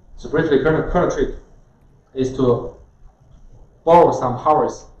 So briefly, kernel trick is to borrow some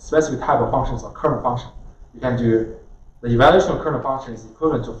Howard's specific type of functions or kernel function. You can do the evaluation of kernel function is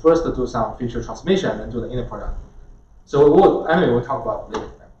equivalent to first do some feature transformation and then do the inner product. So we'll talk about it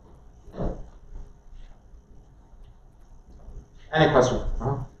later. Any question?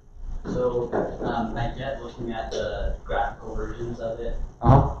 So I get looking at the graphical versions of it.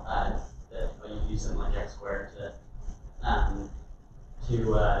 That you use something like X squared to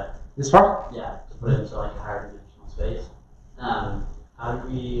this part? Yeah, to put it into like a higher dimensional space. How do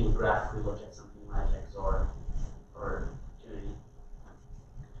we graphically look at something like XOR or Unity?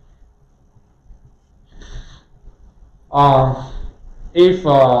 If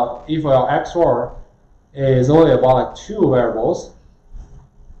our XOR is only about like 2 variables,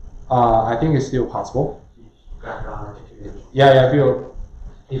 I think it's still possible. Yeah.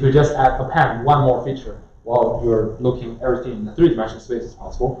 If you just append one more feature while you're looking everything in the 3-dimensional space, it's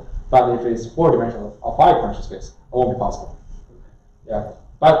possible. But if it's 4-dimensional or 5-dimensional space, it won't be possible. Yeah,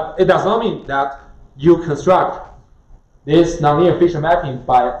 but it does not mean that you construct this nonlinear feature mapping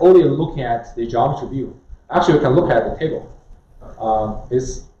by only looking at the geometry view. Actually, you can look at the table.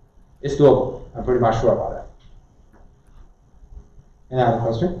 It's doable. I'm pretty much sure about that. Any other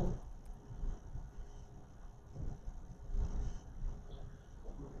question?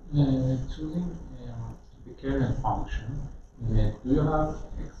 Choosing the kernel function, do you have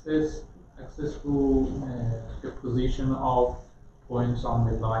access to the position of points on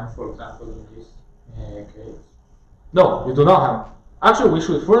the line, for example, in this case? No, you do not have. Actually, we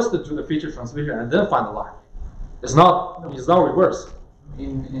should first do the feature transformation and then find the line. It's not reverse.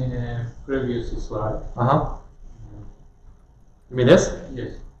 In previous slide. You mean this?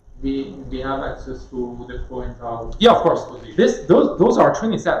 Yes. We have access to the point of. Yeah, of course. Those are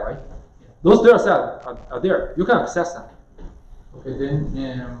training set, right? Yeah. Those data set are there. You can access them. Okay,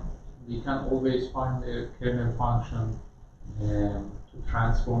 then we can always find the kernel function to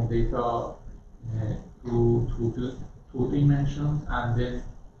transform data to 2 dimensions and then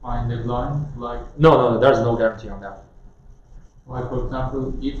find the line like. No, there's no guarantee on that. Like for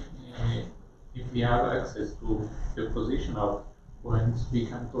example, if we have access to the position of points, we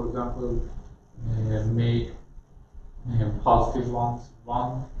can, for example, make positive ones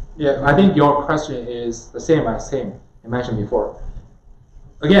one. Yeah, I think your question is the same as I mentioned before.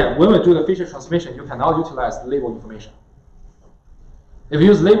 Again, when we do the feature transformation, you cannot utilize the label information. If you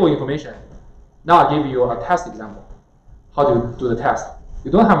use label information, now I give you a test example. How do you do the test?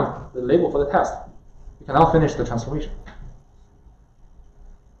 You don't have the label for the test. You cannot finish the transformation.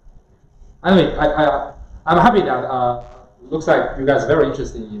 Anyway, I'm happy that looks like you guys are very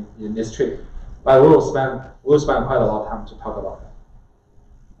interested in this trip, but we'll spend quite a lot of time to talk about that.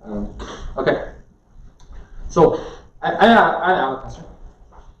 Okay. So I have a question.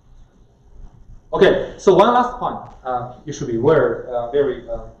 Okay. So one last point you should be aware,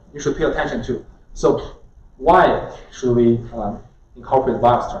 you should pay attention to. So why should we incorporate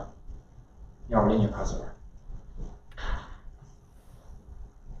bias term in our linear classifier?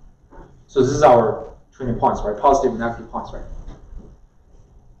 So this is our training points, right? Positive and negative points, right?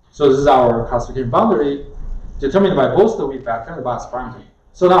 So this is our classification boundary determined by both the weight vector and the bias parameter.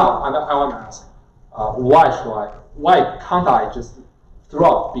 So now I want to ask, why can't I just throw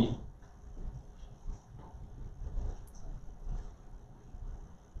out B?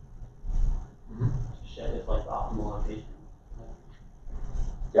 Check if like optimal location.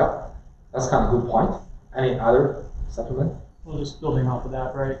 Yeah, that's kind of a good point. Any other supplement? Well, just building off of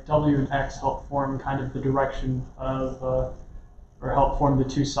that, right? W and X help form kind of the direction of, or help form the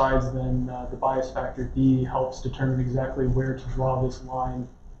two sides. Then the bias factor D helps determine exactly where to draw this line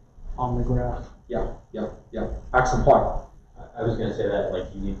on the graph. Yeah. Excellent point. I was going to say that like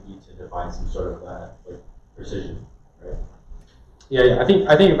you need to define some sort of like precision, right? Yeah. I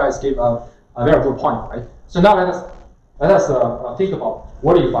think you guys gave a very good point, right? So now let us think about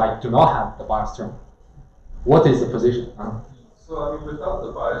what if I do not have the bias term? What is the position? So I mean, without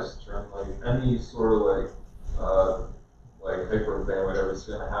the bias term, like any sort of like hyperband, whatever, is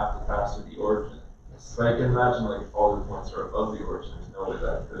going to have to pass through the origin. So I can imagine like if all the points are above the origin, there's no way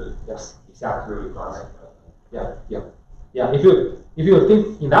that could really classify that. Yeah. If you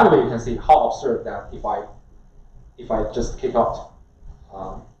think in that way, you can see how absurd that if I just kick out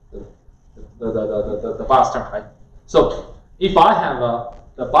the bias term, right? So if I have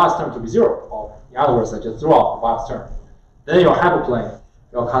the bias term to be 0, or in other words, I just throw out the bias term, then your hyperplane,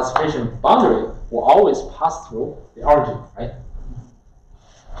 your classification boundary will always pass through the origin, right?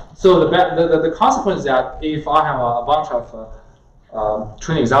 So the consequence is that if I have a bunch of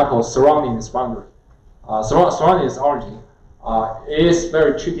training examples surrounding this boundary, surrounding this origin, it is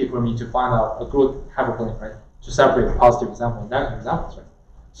very tricky for me to find out a good hyperplane, right? To separate positive example and negative examples, right?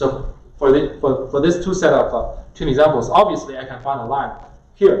 So for this two set of training examples, obviously I can find a line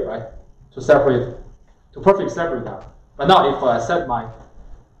here, right? To perfectly separate them. But now if I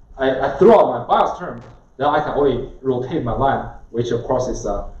throw out my bias term, then I can only rotate my line, which of course is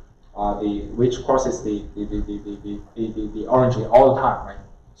the origin all the time, right?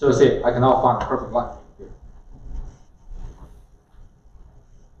 So you see, I cannot find a perfect line here.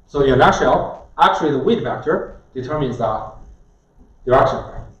 So in a nutshell, actually the weight vector determines the direction,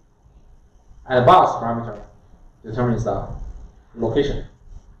 right? And the bias parameter determines the location.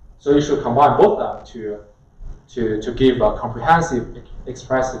 So you should combine both of them to give a comprehensive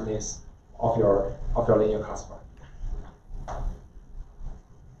expressiveness of your linear classifier.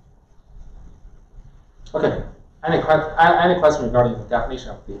 Okay. Any question regarding the definition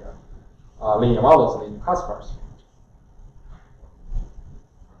of the linear models and linear classifiers?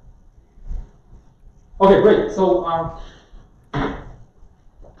 Okay, great. So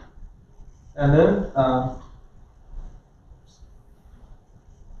and then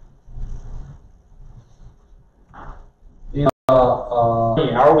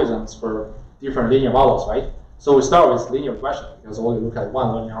algorithms for different linear models, right? So we start with linear regression because we only look at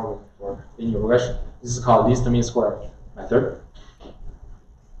one linear algorithm for linear regression. This is called least mean square method.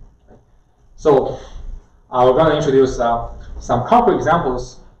 So we're going to introduce some concrete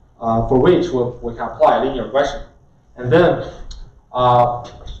examples for which we can apply linear regression. And then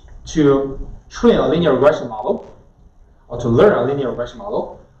to train a linear regression model, or to learn a linear regression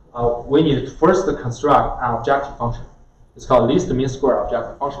model, we need to first construct an objective function. It's called least mean square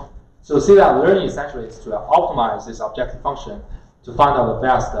objective function. So see that learning essentially is to optimize this objective function to find out the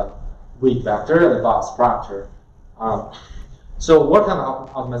best weight vector and the bias parameter. So what kind of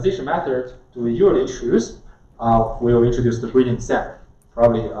optimization method do we usually choose? We will introduce the gradient descent.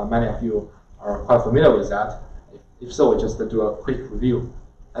 Probably many of you are quite familiar with that. If so, we just do a quick review.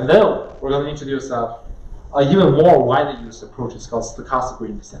 And then we're going to introduce an even more widely used approach. It's called stochastic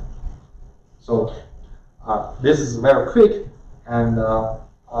gradient descent. So this is very quick. and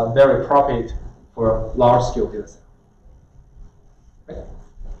very appropriate for large-scale data set. Okay.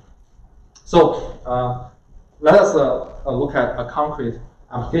 So let us look at a concrete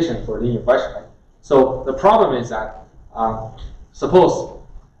application for linear regression. Right? So the problem is that suppose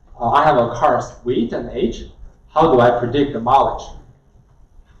I have a car's weight and age. How do I predict the mileage?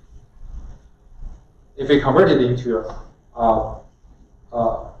 If we convert it into a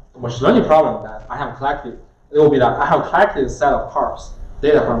machine learning problem that I have collected, it will be that I have collected a set of cars,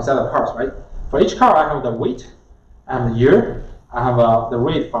 data from a set of cars, right? For each car, I have the weight and the year. I have the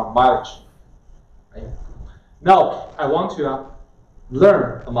rate from mileage. Right? Now, I want to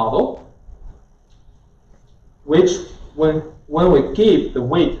learn a model which, when we give the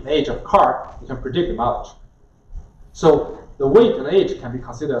weight and age of car, we can predict the mileage. So the weight and age can be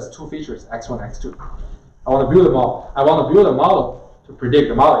considered as two features, x1, x2. I want to build a model. I want to build a model to predict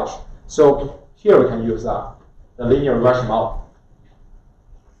the mileage. So here we can use the linear regression model.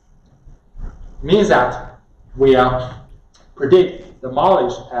 Means that we predict the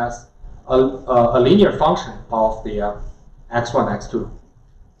mileage as a linear function of the x1, x2.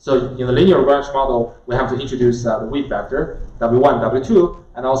 So in the linear regression model, we have to introduce the weight vector w1, w2,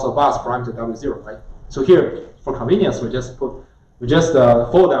 and also bias parameter w0, right? So here, for convenience, we just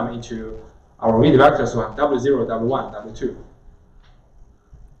fold them into our weight vectors. So we have w0, w1, w2.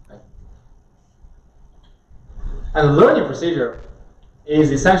 Okay. And the learning procedure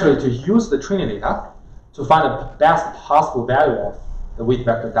is essentially to use the training data to find the best possible value of the weight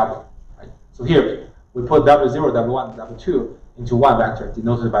vector w. Right? So here, we put w0, w1, w2 into one vector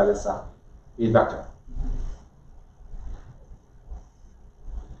denoted by this weight vector.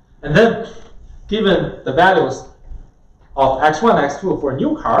 And then, given the values of x1, x2 for a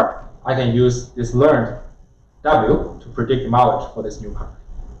new car, I can use this learned w to predict the mileage for this new car.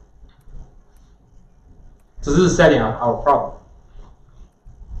 So this is setting up our problem.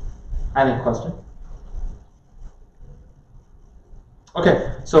 Any question?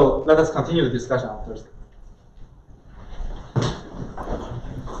 Okay, so let us continue the discussion on Thursday.